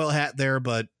tinfoil hat there,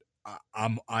 but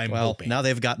I'm hoping. Now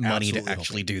they've got money Absolutely to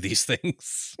actually do these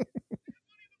things.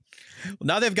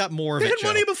 Now they've got more of They it. had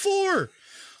money Joe. before.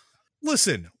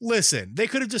 Listen. They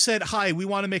could have just said, "Hi, we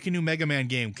want to make a new Mega Man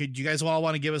game. Could you guys all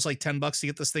want to give us like $10 to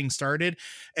get this thing started?"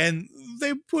 And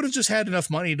they would have just had enough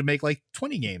money to make like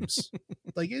 20 games.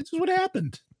 Like, it's what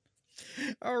happened.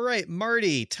 All right,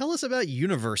 Marty, tell us about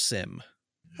Universe Sim.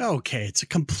 Okay, it's a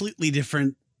completely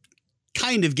different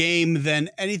kind of game than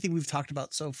anything we've talked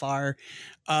about so far.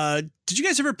 Did you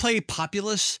guys ever play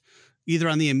Populous, either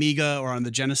on the Amiga or on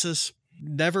the Genesis?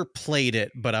 Never played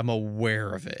it, but I'm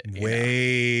aware of it.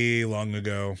 Way long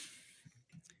ago.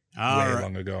 Right.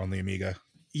 Long ago on the Amiga.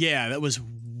 Yeah, that was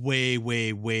way,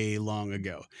 way, way long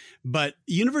ago. But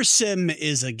Universe Sim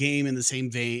is a game in the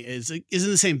same vein is in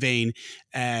the same vein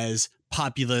as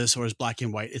Populous or as Black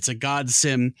and White. It's a god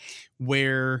sim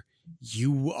where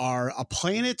you are a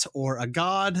planet or a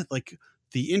god. Like,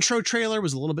 the intro trailer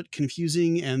was a little bit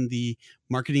confusing and the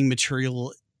marketing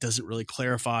material doesn't really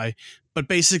clarify. But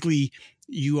basically,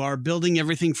 you are building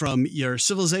everything from your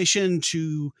civilization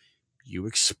to you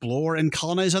explore and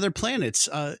colonize other planets.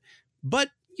 But,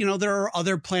 you know, there are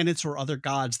other planets or other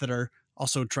gods that are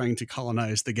also trying to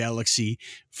colonize the galaxy,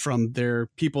 from their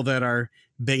people that are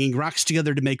banging rocks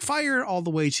together to make fire all the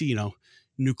way to, you know,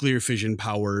 nuclear fission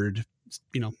powered,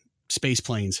 you know, space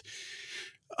planes.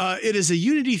 It is a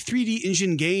Unity 3D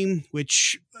engine game,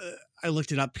 which I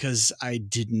looked it up because I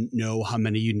didn't know how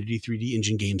many Unity 3D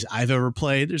engine games I've ever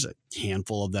played. There's a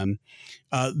handful of them.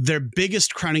 Their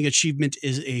biggest crowning achievement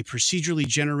is a procedurally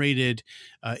generated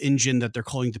engine that they're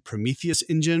calling the Prometheus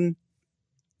engine.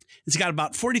 It's got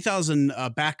about 40,000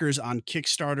 backers on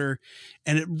Kickstarter,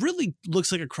 and it really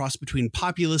looks like a cross between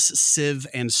Populous, Civ,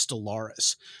 and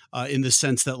Stellaris, in the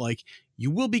sense that, like, you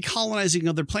will be colonizing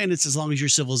other planets as long as your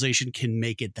civilization can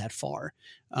make it that far.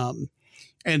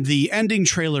 And the ending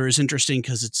trailer is interesting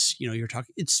because it's, you know,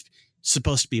 it's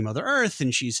supposed to be Mother Earth,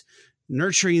 and she's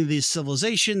nurturing this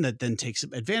civilization that then takes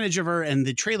advantage of her. And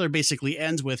the trailer basically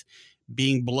ends with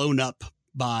being blown up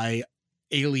by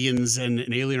aliens and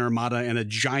an alien armada and a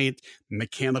giant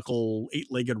mechanical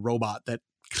 8-legged robot that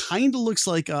kind of looks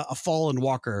like a fallen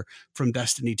walker from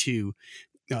Destiny 2.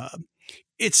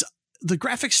 The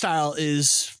graphic style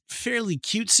is fairly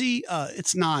cutesy.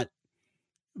 It's not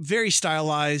very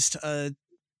stylized,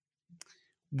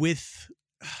 with,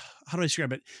 how do I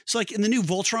describe it? So, like, in the new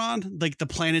Voltron, like, the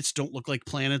planets don't look like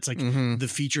planets. Like, the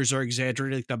features are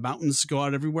exaggerated. Like, the mountains go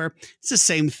out everywhere. It's the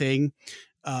same thing.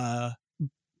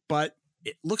 But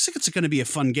it looks like it's going to be a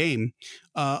fun game.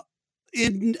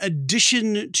 In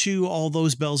addition to all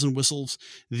those bells and whistles,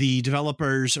 the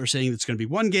developers are saying it's going to be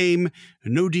one game,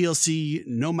 no DLC,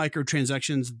 no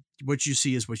microtransactions. What you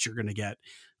see is what you're going to get.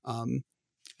 And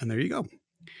there you go.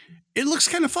 It looks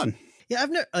kind of fun. Yeah, I've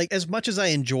never, like, as much as I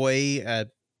enjoy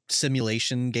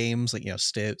simulation games like, you know,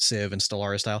 Civ and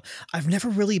Stellaris style, I've never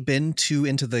really been too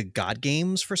into the god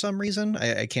games for some reason.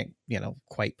 I can't, you know,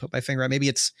 quite put my finger on. Maybe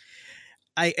it's,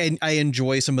 I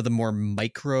enjoy some of the more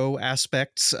micro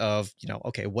aspects of,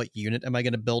 okay, what unit am I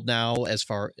going to build now, as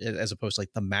opposed to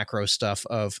like the macro stuff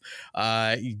of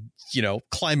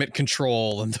climate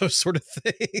control and those sort of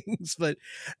things. But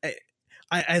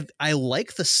I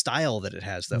like the style that it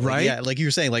has, though. Right? Like, yeah, like you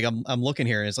were saying, like I'm looking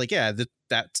here and it's like, yeah,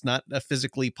 that's not a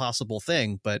physically possible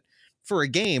thing, but for a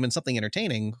game and something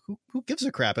entertaining, who gives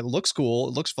a crap? It looks cool.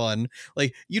 It looks fun.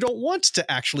 Like, you don't want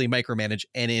to actually micromanage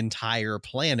an entire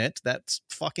planet. That's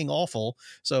fucking awful.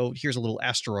 So here's a little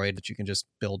asteroid that you can just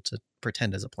build to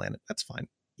pretend as a planet. That's fine.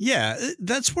 Yeah,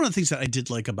 that's one of the things that I did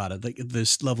like about it, like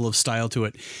this level of style to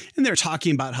it. And they're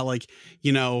talking about how, like,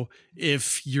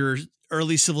 if your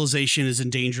early civilization is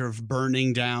in danger of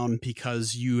burning down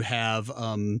because you have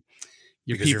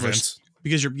your people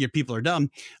because your people are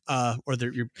dumb, or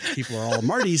your people are all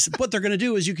Martys. What they're going to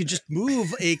do is you could just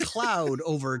move a cloud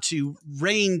over to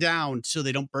rain down so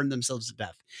they don't burn themselves to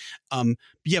death.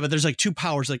 But there's like two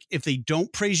powers. Like, if they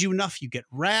don't praise you enough, you get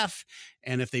wrath.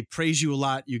 And if they praise you a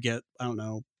lot, you get, I don't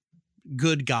know,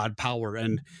 good God power.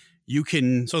 And you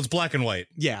can. So it's black and white.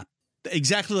 Yeah,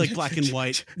 exactly like black and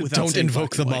white. Don't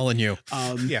invoke the Molyneux.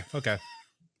 Yeah. Okay.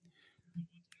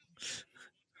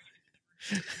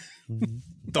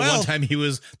 One time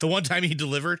he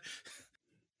delivered.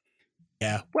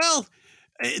 Yeah. Well,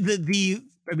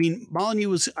 Molyneux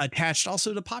was attached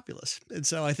also to Populous. And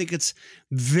so I think it's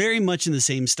very much in the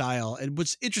same style. And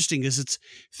what's interesting is it's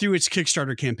through its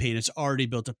Kickstarter campaign, it's already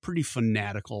built a pretty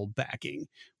fanatical backing,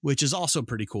 which is also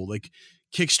pretty cool. Like,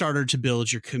 Kickstarter to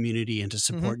build your community and to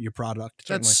support your product.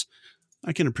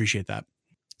 I can appreciate that.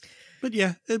 But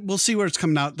yeah, we'll see where it's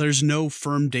coming out. There's no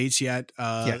firm dates yet.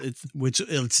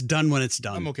 It's done when it's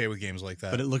done. I'm okay with games like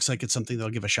that. But it looks like it's something they'll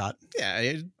give a shot.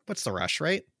 Yeah, what's the rush,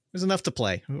 right? There's enough to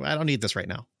play. I don't need this right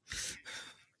now.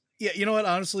 Yeah, you know what?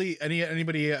 Honestly,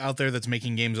 anybody out there that's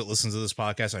making games that listens to this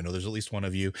podcast, I know there's at least one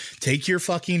of you. Take your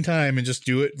fucking time and just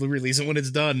do it. Release it when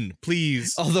it's done,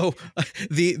 please. Although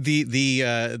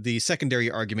the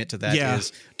secondary argument to that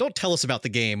is, don't tell us about the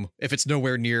game if it's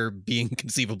nowhere near being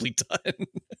conceivably done.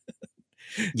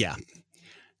 Yeah.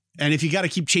 And if you got to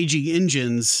keep changing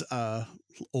engines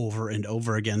over and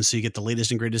over again so you get the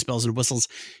latest and greatest bells and whistles,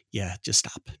 just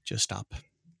stop.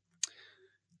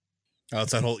 Oh,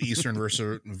 it's that whole Eastern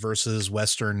versus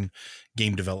Western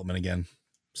game development again.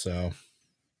 So,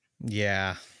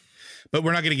 yeah. But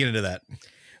we're not going to get into that.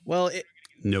 Well,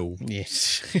 no.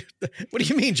 Yes. What do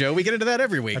you mean, Joe? We get into that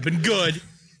every week. I've been good.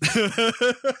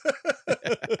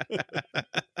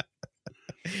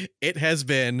 It has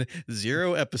been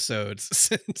 0 episodes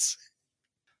since.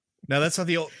 Now, that's not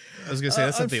the. I was going to say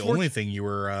that's not the only thing you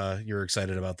were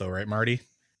excited about, though, right, Marty?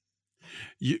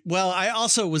 Well, I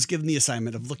also was given the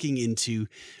assignment of looking into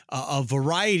a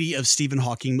variety of Stephen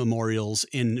Hawking memorials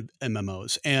in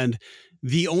MMOs, and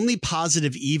the only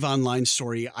positive EVE Online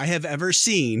story I have ever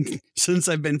seen since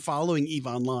I've been following EVE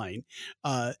Online.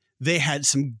 They had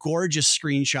some gorgeous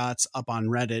screenshots up on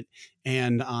Reddit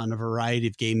and on a variety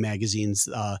of game magazines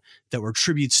that were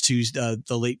tributes to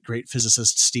the late great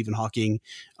physicist Stephen Hawking.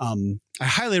 I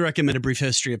highly recommend A Brief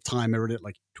History of Time. I read it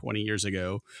like 20 years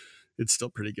ago. It's still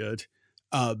pretty good.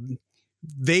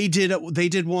 They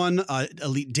did one.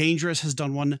 Elite Dangerous has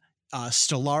done one.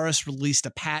 Stellaris released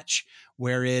a patch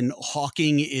wherein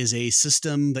Hawking is a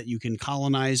system that you can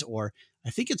colonize, or I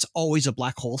think it's always a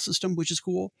black hole system, which is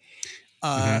cool.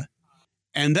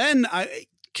 And then I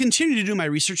continued to do my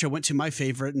research. I went to my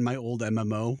favorite and my old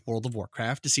MMO, World of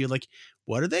Warcraft, to see like,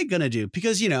 what are they going to do?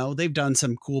 Because, they've done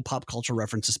some cool pop culture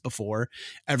references before.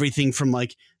 Everything from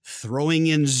like throwing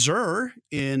in Xur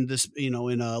in this, in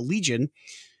a Legion.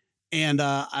 And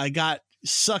I got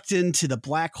sucked into the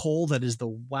black hole that is the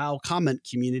WoW comment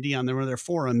community on one of their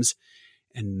forums.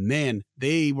 And man,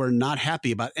 they were not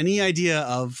happy about any idea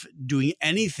of doing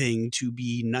anything to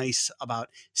be nice about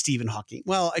Stephen Hawking.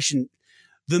 Well, I shouldn't.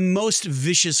 The most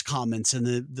vicious comments and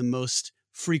the most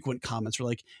frequent comments were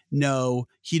like, no,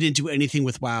 he didn't do anything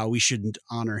with WoW. We shouldn't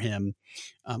honor him.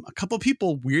 A couple of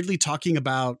people weirdly talking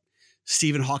about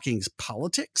Stephen Hawking's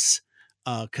politics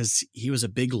because he was a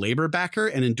big Labor backer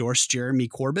and endorsed Jeremy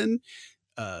Corbyn.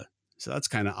 So that's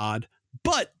kind of odd.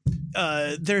 But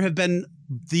there have been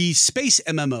the space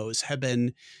MMOs have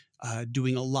been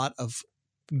doing a lot of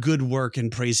good work in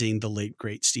praising the late,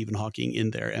 great Stephen Hawking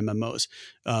in their MMOs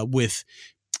with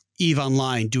EVE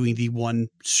Online doing the one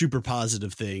super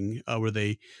positive thing where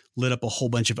they lit up a whole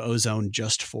bunch of ozone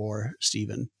just for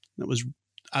Stephen.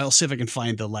 I'll see if I can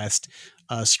find the last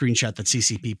screenshot that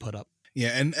CCP put up. Yeah,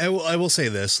 and I will say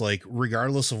this, like,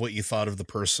 regardless of what you thought of the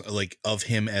person, like of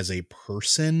him as a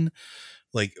person,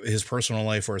 like his personal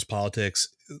life or his politics,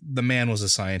 the man was a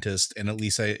scientist, and at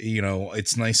least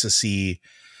it's nice to see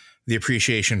the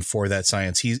appreciation for that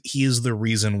science. He is the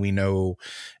reason we know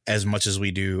as much as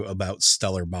we do about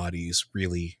stellar bodies.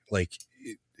 Really, like,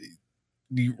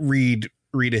 you read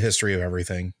a history of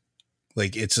everything.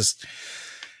 Like, it's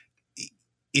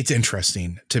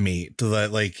interesting to me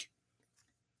that, like,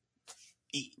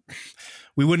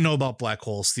 we wouldn't know about black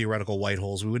holes, theoretical white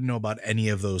holes. We wouldn't know about any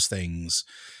of those things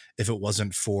if it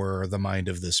wasn't for the mind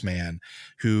of this man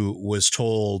who was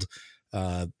told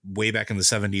way back in the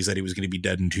 70s that he was going to be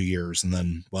dead in 2 years. And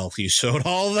then, well, he showed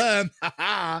all of them.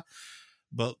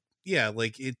 But yeah,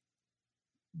 like,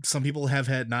 some people have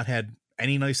not had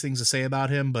any nice things to say about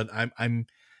him, but I'm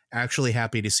actually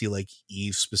happy to see, like,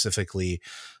 Eve specifically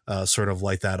sort of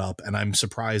light that up. And I'm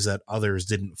surprised that others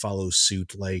didn't follow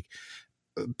suit, like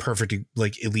Perfect,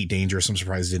 like Elite Dangerous. I'm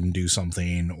surprised didn't do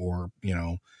something, or,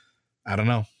 I don't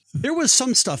know. There was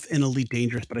some stuff in Elite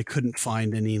Dangerous, but I couldn't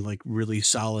find any, like, really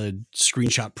solid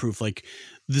screenshot proof. Like,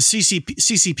 the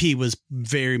CCP was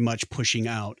very much pushing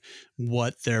out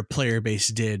what their player base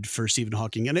did for Stephen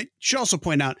Hawking. And I should also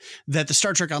point out that the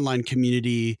Star Trek Online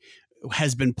community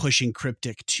has been pushing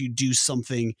Cryptic to do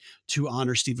something to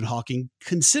honor Stephen Hawking,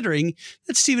 considering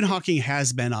that Stephen Hawking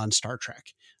has been on Star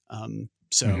Trek.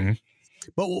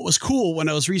 But what was cool when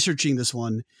I was researching this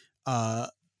one,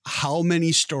 how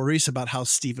many stories about how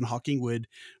Stephen Hawking would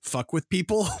fuck with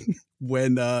people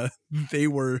when he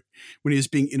was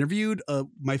being interviewed.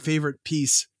 My favorite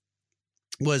piece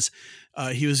was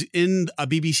he was in a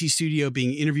BBC studio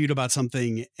being interviewed about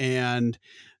something, and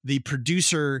the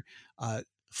producer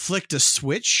flicked a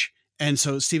switch, and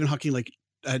so Stephen Hawking, like,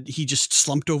 he just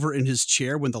slumped over in his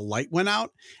chair when the light went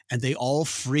out, and they all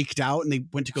freaked out, and they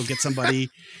went to go get somebody.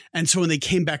 And so when they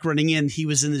came back running in, he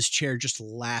was in his chair just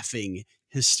laughing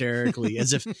hysterically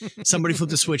as if somebody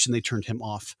flipped a switch and they turned him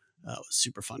off. It was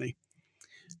super funny.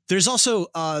 There's also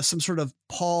some sort of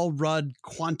Paul Rudd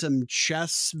quantum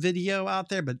chess video out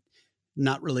there, but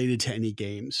not related to any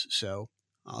games. So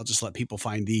I'll just let people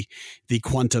find the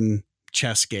quantum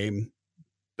chess game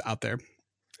out there.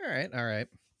 All right.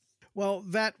 Well,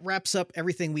 that wraps up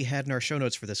everything we had in our show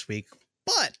notes for this week,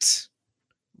 but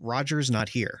Roger's not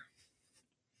here.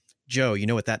 Joe, you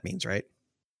know what that means, right?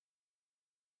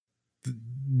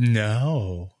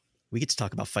 No. We get to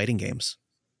talk about fighting games.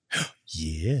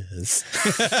 Yes.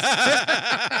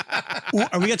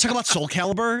 Are we going to talk about Soul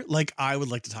Calibur? Like, I would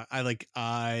like to talk.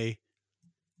 I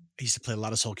used to play a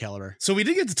lot of Soul Calibur. So we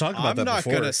did get to talk about that before. I'm not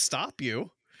going to stop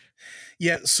you.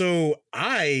 Yeah, so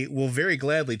I will very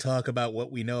gladly talk about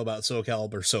what we know about Soul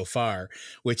Calibur so far,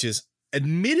 which is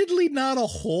admittedly not a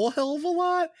whole hell of a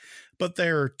lot, but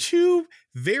there are two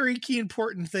very key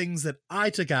important things that I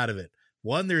took out of it.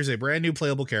 One, there's a brand new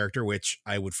playable character, which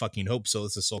I would fucking hope so.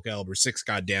 This is Soul Calibur 6,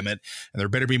 goddammit. And there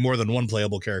better be more than one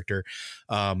playable character.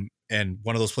 And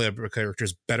one of those playable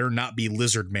characters better not be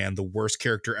Lizard Man, the worst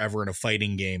character ever in a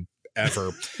fighting game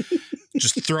ever.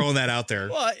 Just throwing that out there.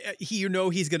 Well,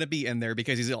 he's going to be in there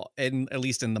because at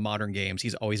least in the modern games,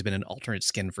 he's always been an alternate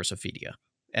skin for Sophidia.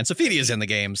 And Sophedia's in the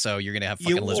game, so you're going to have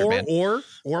fucking Lizard Man. Or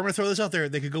I'm going to throw this out there.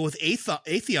 They could go with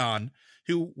Atheon,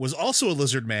 who was also a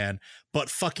Lizard Man, but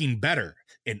fucking better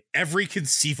in every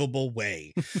conceivable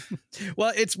way.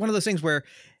 Well, it's one of those things where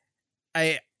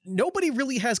nobody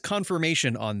really has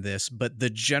confirmation on this, but the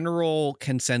general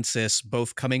consensus,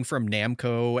 both coming from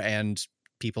Namco and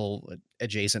people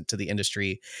adjacent to the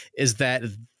industry, is that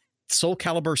Soul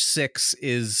Calibur 6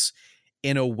 is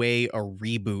in a way a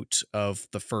reboot of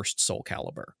the first Soul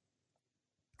Calibur.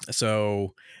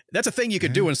 So that's a thing you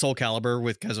could do in Soul Calibur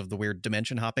because of the weird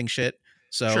dimension hopping shit.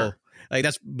 So sure.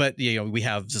 But we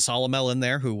have Zasalamel in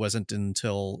there, who wasn't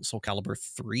until Soul Calibur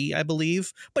 3, I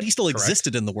believe, but he still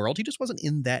existed in the world. He just wasn't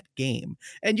in that game.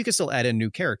 And you can still add in new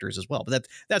characters as well. But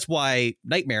that's why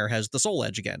Nightmare has the Soul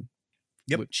Edge again.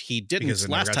 Yep. Which he didn't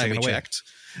last time we checked.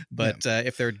 But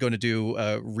if they're going to do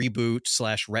a reboot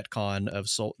 / retcon of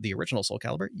the original Soul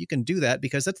Calibur, you can do that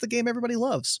because that's the game everybody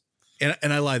loves.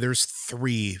 And I lie, there's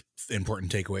 3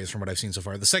 important takeaways from what I've seen so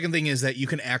far. The second thing is that you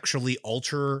can actually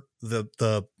alter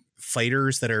the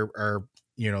fighters that are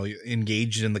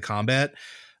engaged in the combat,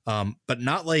 but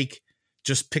not like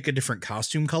just pick a different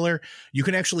costume color. You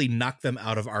can actually knock them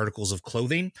out of articles of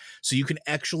clothing. So you can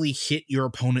actually hit your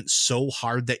opponent so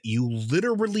hard that you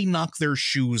literally knock their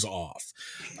shoes off.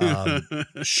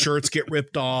 Shirts get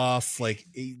ripped off. Like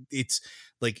it's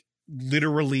like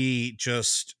literally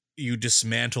just you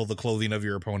dismantle the clothing of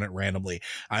your opponent randomly.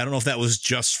 I don't know if that was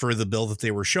just for the build that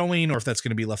they were showing or if that's going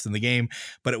to be left in the game,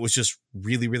 but it was just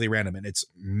really, really random. And it's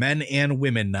men and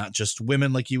women, not just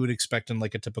women like you would expect in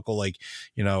like a typical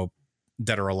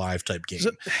Dead or Alive type game.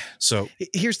 So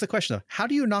here's the question though. How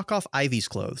do you knock off Ivy's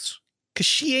clothes? Because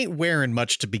she ain't wearing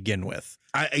much to begin with.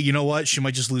 You know what? She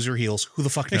might just lose her heels. Who the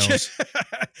fuck knows?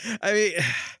 I mean,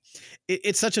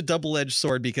 it's such a double-edged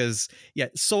sword because,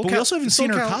 but we also haven't seen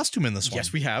her costume in this one.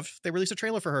 Yes, we have. They released a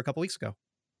trailer for her a couple weeks ago.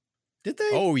 Did they?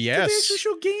 Oh, yes. Did they actually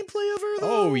show gameplay of her,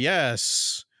 though? Oh,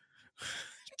 yes.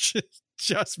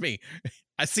 Just me.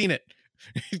 I've seen it.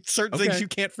 Certain things you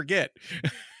can't forget.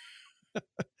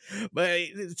 But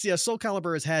Soul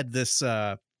Calibur has had this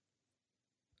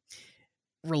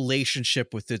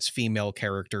relationship with its female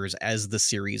characters as the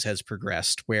series has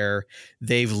progressed, where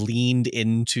they've leaned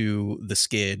into the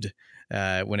skid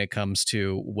when it comes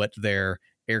to what their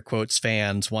air quotes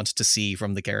fans want to see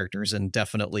from the characters, and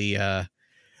definitely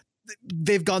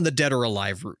they've gone the Dead or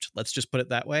Alive route. Let's just put it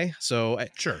that way. So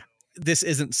sure, this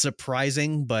isn't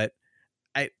surprising, but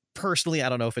I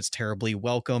don't know if it's terribly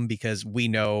welcome because we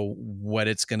know what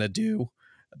it's going to do,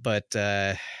 but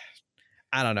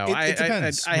I don't know. It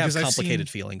depends. I have complicated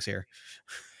feelings here.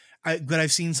 But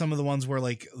I've seen some of the ones where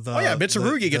like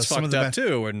Mitsurugi gets fucked up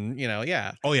too, and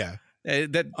Oh yeah. Yes,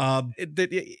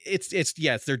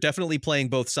 they're definitely playing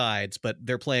both sides, but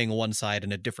they're playing one side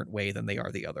in a different way than they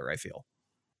are the other. I feel.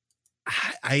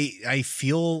 I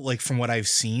feel like from what I've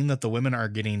seen that the women are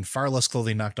getting far less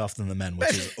clothing knocked off than the men, which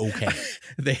is okay.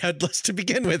 They had less to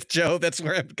begin with, Joe. That's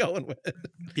where I'm going with.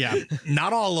 Yeah,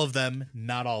 not all of them,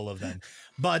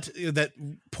 but that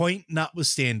point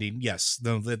notwithstanding, yes,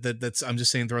 that's I'm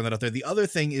just saying, throwing that out there. The other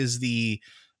thing is the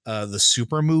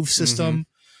super move system,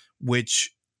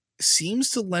 which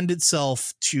seems to lend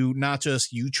itself to not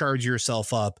just you charge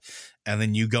yourself up and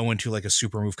then you go into like a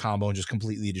super move combo and just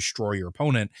completely destroy your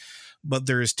opponent, but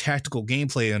there's tactical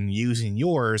gameplay on using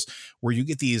yours where you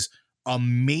get these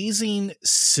amazing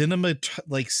I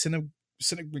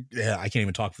can't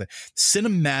even talk for that.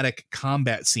 Cinematic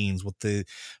combat scenes with the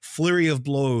flurry of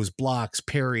blows, blocks,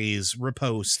 parries,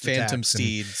 riposte, phantom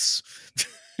steeds,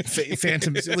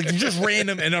 phantoms, like just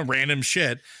random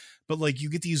shit. But like you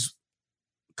get these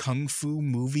kung fu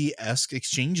movie-esque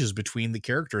exchanges between the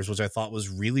characters, which I thought was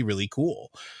really, really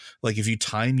cool. Like if you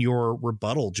time your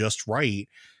rebuttal just right,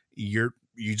 you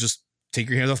just take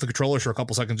your hands off the controller for a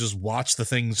couple seconds, just watch the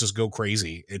things just go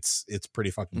crazy. It's pretty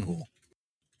fucking cool.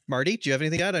 Marty, do you have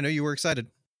anything to add? I know you were excited.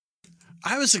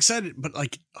 I was excited, but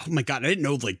like, oh my God, I didn't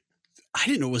know it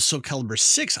was Soul Calibur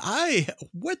 6.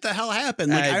 What the hell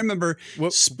happened? Like I remember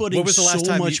splitting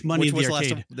so much money in the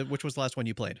arcade. Which was the last one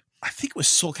you played? I think it was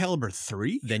Soul Calibur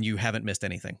 3. Then you haven't missed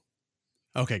anything.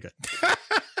 Okay, good.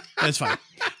 That's fine.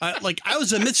 I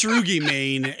was a Mitsurugi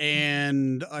main,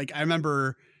 and like I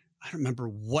don't remember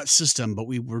what system, but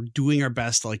we were doing our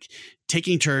best, like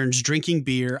taking turns, drinking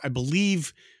beer. I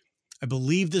believe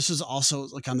this was also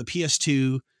like on the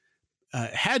PS2.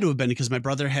 Had to have been because my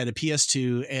brother had a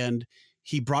PS2 and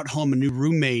he brought home a new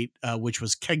roommate, which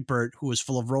was Kegbert, who was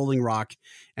full of Rolling Rock.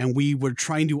 And we were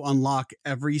trying to unlock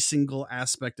every single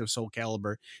aspect of Soul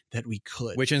Calibur that we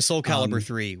could. Which in Soul Calibur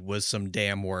 3 was some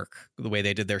damn work, the way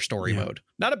they did their story mode.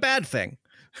 Not a bad thing.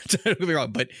 Don't get me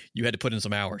wrong, but you had to put in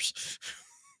some hours.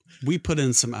 We put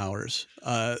in some hours.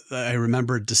 I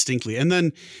remember distinctly. And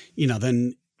then,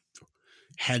 then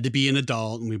had to be an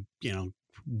adult and we,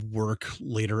 work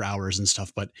later hours and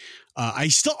stuff. But I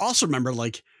still also remember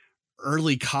like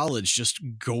early college, just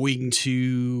going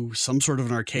to some sort of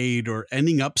an arcade or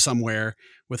ending up somewhere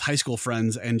with high school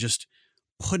friends and just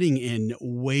putting in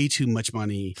way too much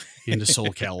money into Soul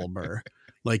Calibur.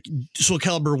 Like Soul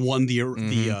Calibur 1, the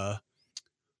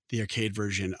arcade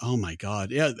version. Oh my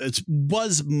God. Yeah. It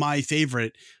was my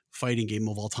favorite fighting game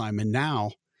of all time. And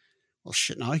now, well,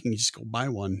 shit, now I can just go buy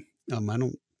one. I'm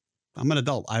an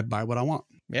adult. I buy what I want.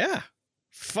 Yeah.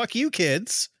 Fuck you,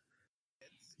 kids.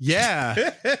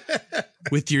 Yeah.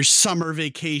 With your summer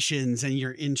vacations and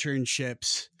your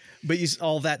internships. But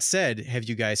all that said, have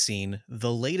you guys seen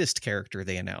the latest character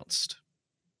they announced?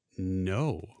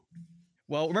 No.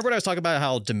 Well, remember when I was talking about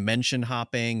how dimension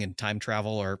hopping and time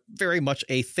travel are very much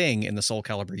a thing in the Soul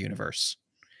Calibur universe?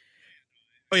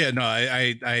 Oh yeah, no,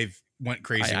 I went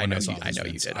crazy when I saw this. I know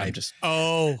you did.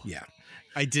 Yeah.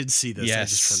 I did see this. Yes. I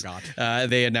just forgot.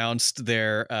 They announced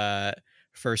their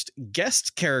first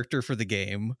guest character for the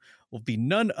game will be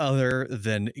none other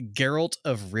than Geralt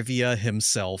of Rivia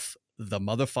himself, the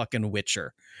motherfucking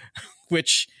Witcher.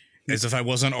 Which, as if I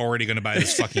wasn't already going to buy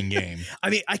this fucking game. I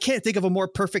mean, I can't think of a more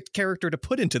perfect character to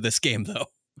put into this game, though.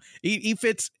 He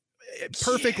fits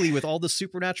perfectly with all the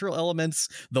supernatural elements,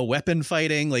 the weapon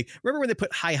fighting. Like, remember when they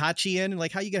put Heihachi in?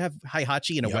 Like, how you gonna have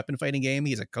Heihachi in a weapon fighting game?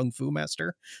 He's a kung fu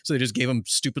master, so they just gave him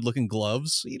stupid looking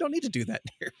gloves. You don't need to do that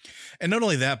here. And not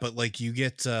only that, but like you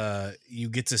get to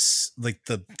like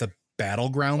the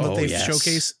battleground that they've yes.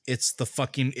 showcased,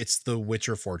 it's the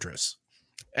Witcher Fortress.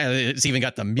 And it's even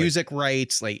got the music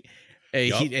rights. Like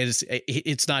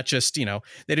it's not just, they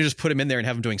didn't just put him in there and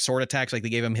have him doing sword attacks. Like they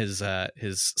gave him his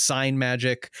sign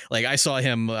magic. Like I saw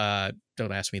him,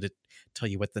 don't ask me to tell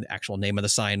you what the actual name of the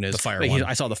sign is. The fire one.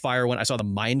 I saw the fire one. I saw the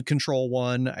mind control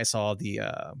one. I saw the,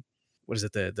 what is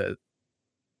it? The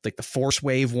force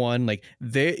wave one. Like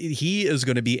he is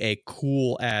going to be a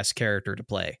cool ass character to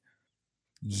play.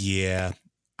 Yeah.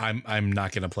 I'm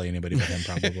not going to play anybody but him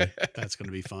probably. That's going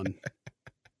to be fun.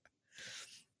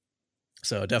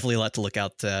 So definitely a lot to look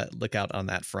out on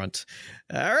that front.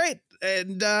 All right.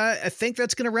 And I think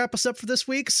that's going to wrap us up for this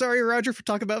week. Sorry, Roger, for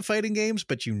talking about fighting games,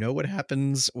 but you know what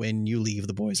happens when you leave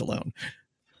the boys alone.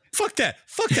 Fuck that.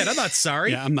 I'm not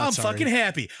sorry. Yeah, I'm not sorry. Fucking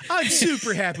happy. I'm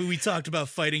super happy we talked about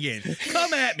fighting games.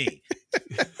 Come at me.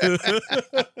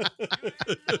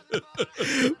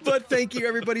 But thank you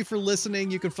everybody for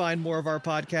listening. You can find more of our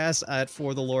podcasts at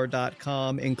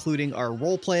forthelore.com, including our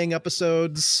role-playing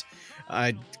episodes.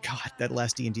 God, that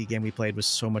last D&D game we played was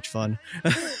so much fun.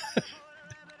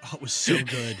 Oh, it was so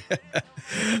good.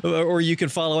 Or you can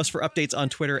follow us for updates on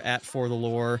Twitter at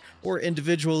forthelore, or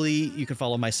individually, you can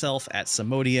follow myself at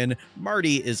Samodian.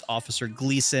 Marty is Officer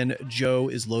Gleason. Joe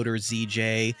is Loader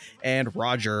ZJ, and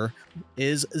Roger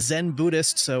is Zen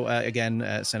Buddhist. So again,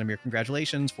 send him your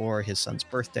congratulations for his son's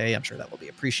birthday. I'm sure that will be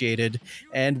appreciated.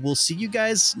 And we'll see you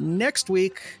guys next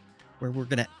week, where we're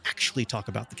going to actually talk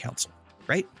about the council,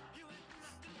 right?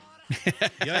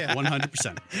 Yeah,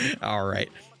 100%. All right.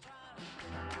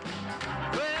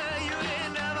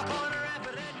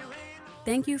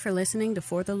 Thank you for listening to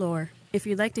For the Lore. If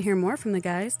you'd like to hear more from the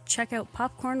guys, check out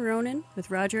Popcorn Ronin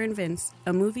with Roger and Vince,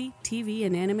 a movie, TV,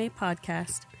 and anime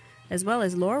podcast, as well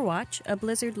as Lore Watch, a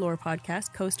Blizzard lore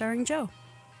podcast co-starring Joe.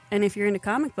 And if you're into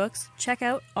comic books, check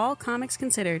out All Comics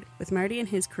Considered with Marty and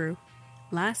his crew.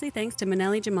 Lastly, thanks to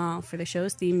Manelli Jamal for the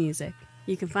show's theme music.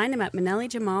 You can find him at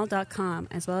manellijamal.com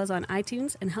as well as on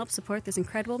iTunes, and help support this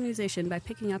incredible musician by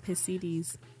picking up his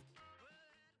CDs.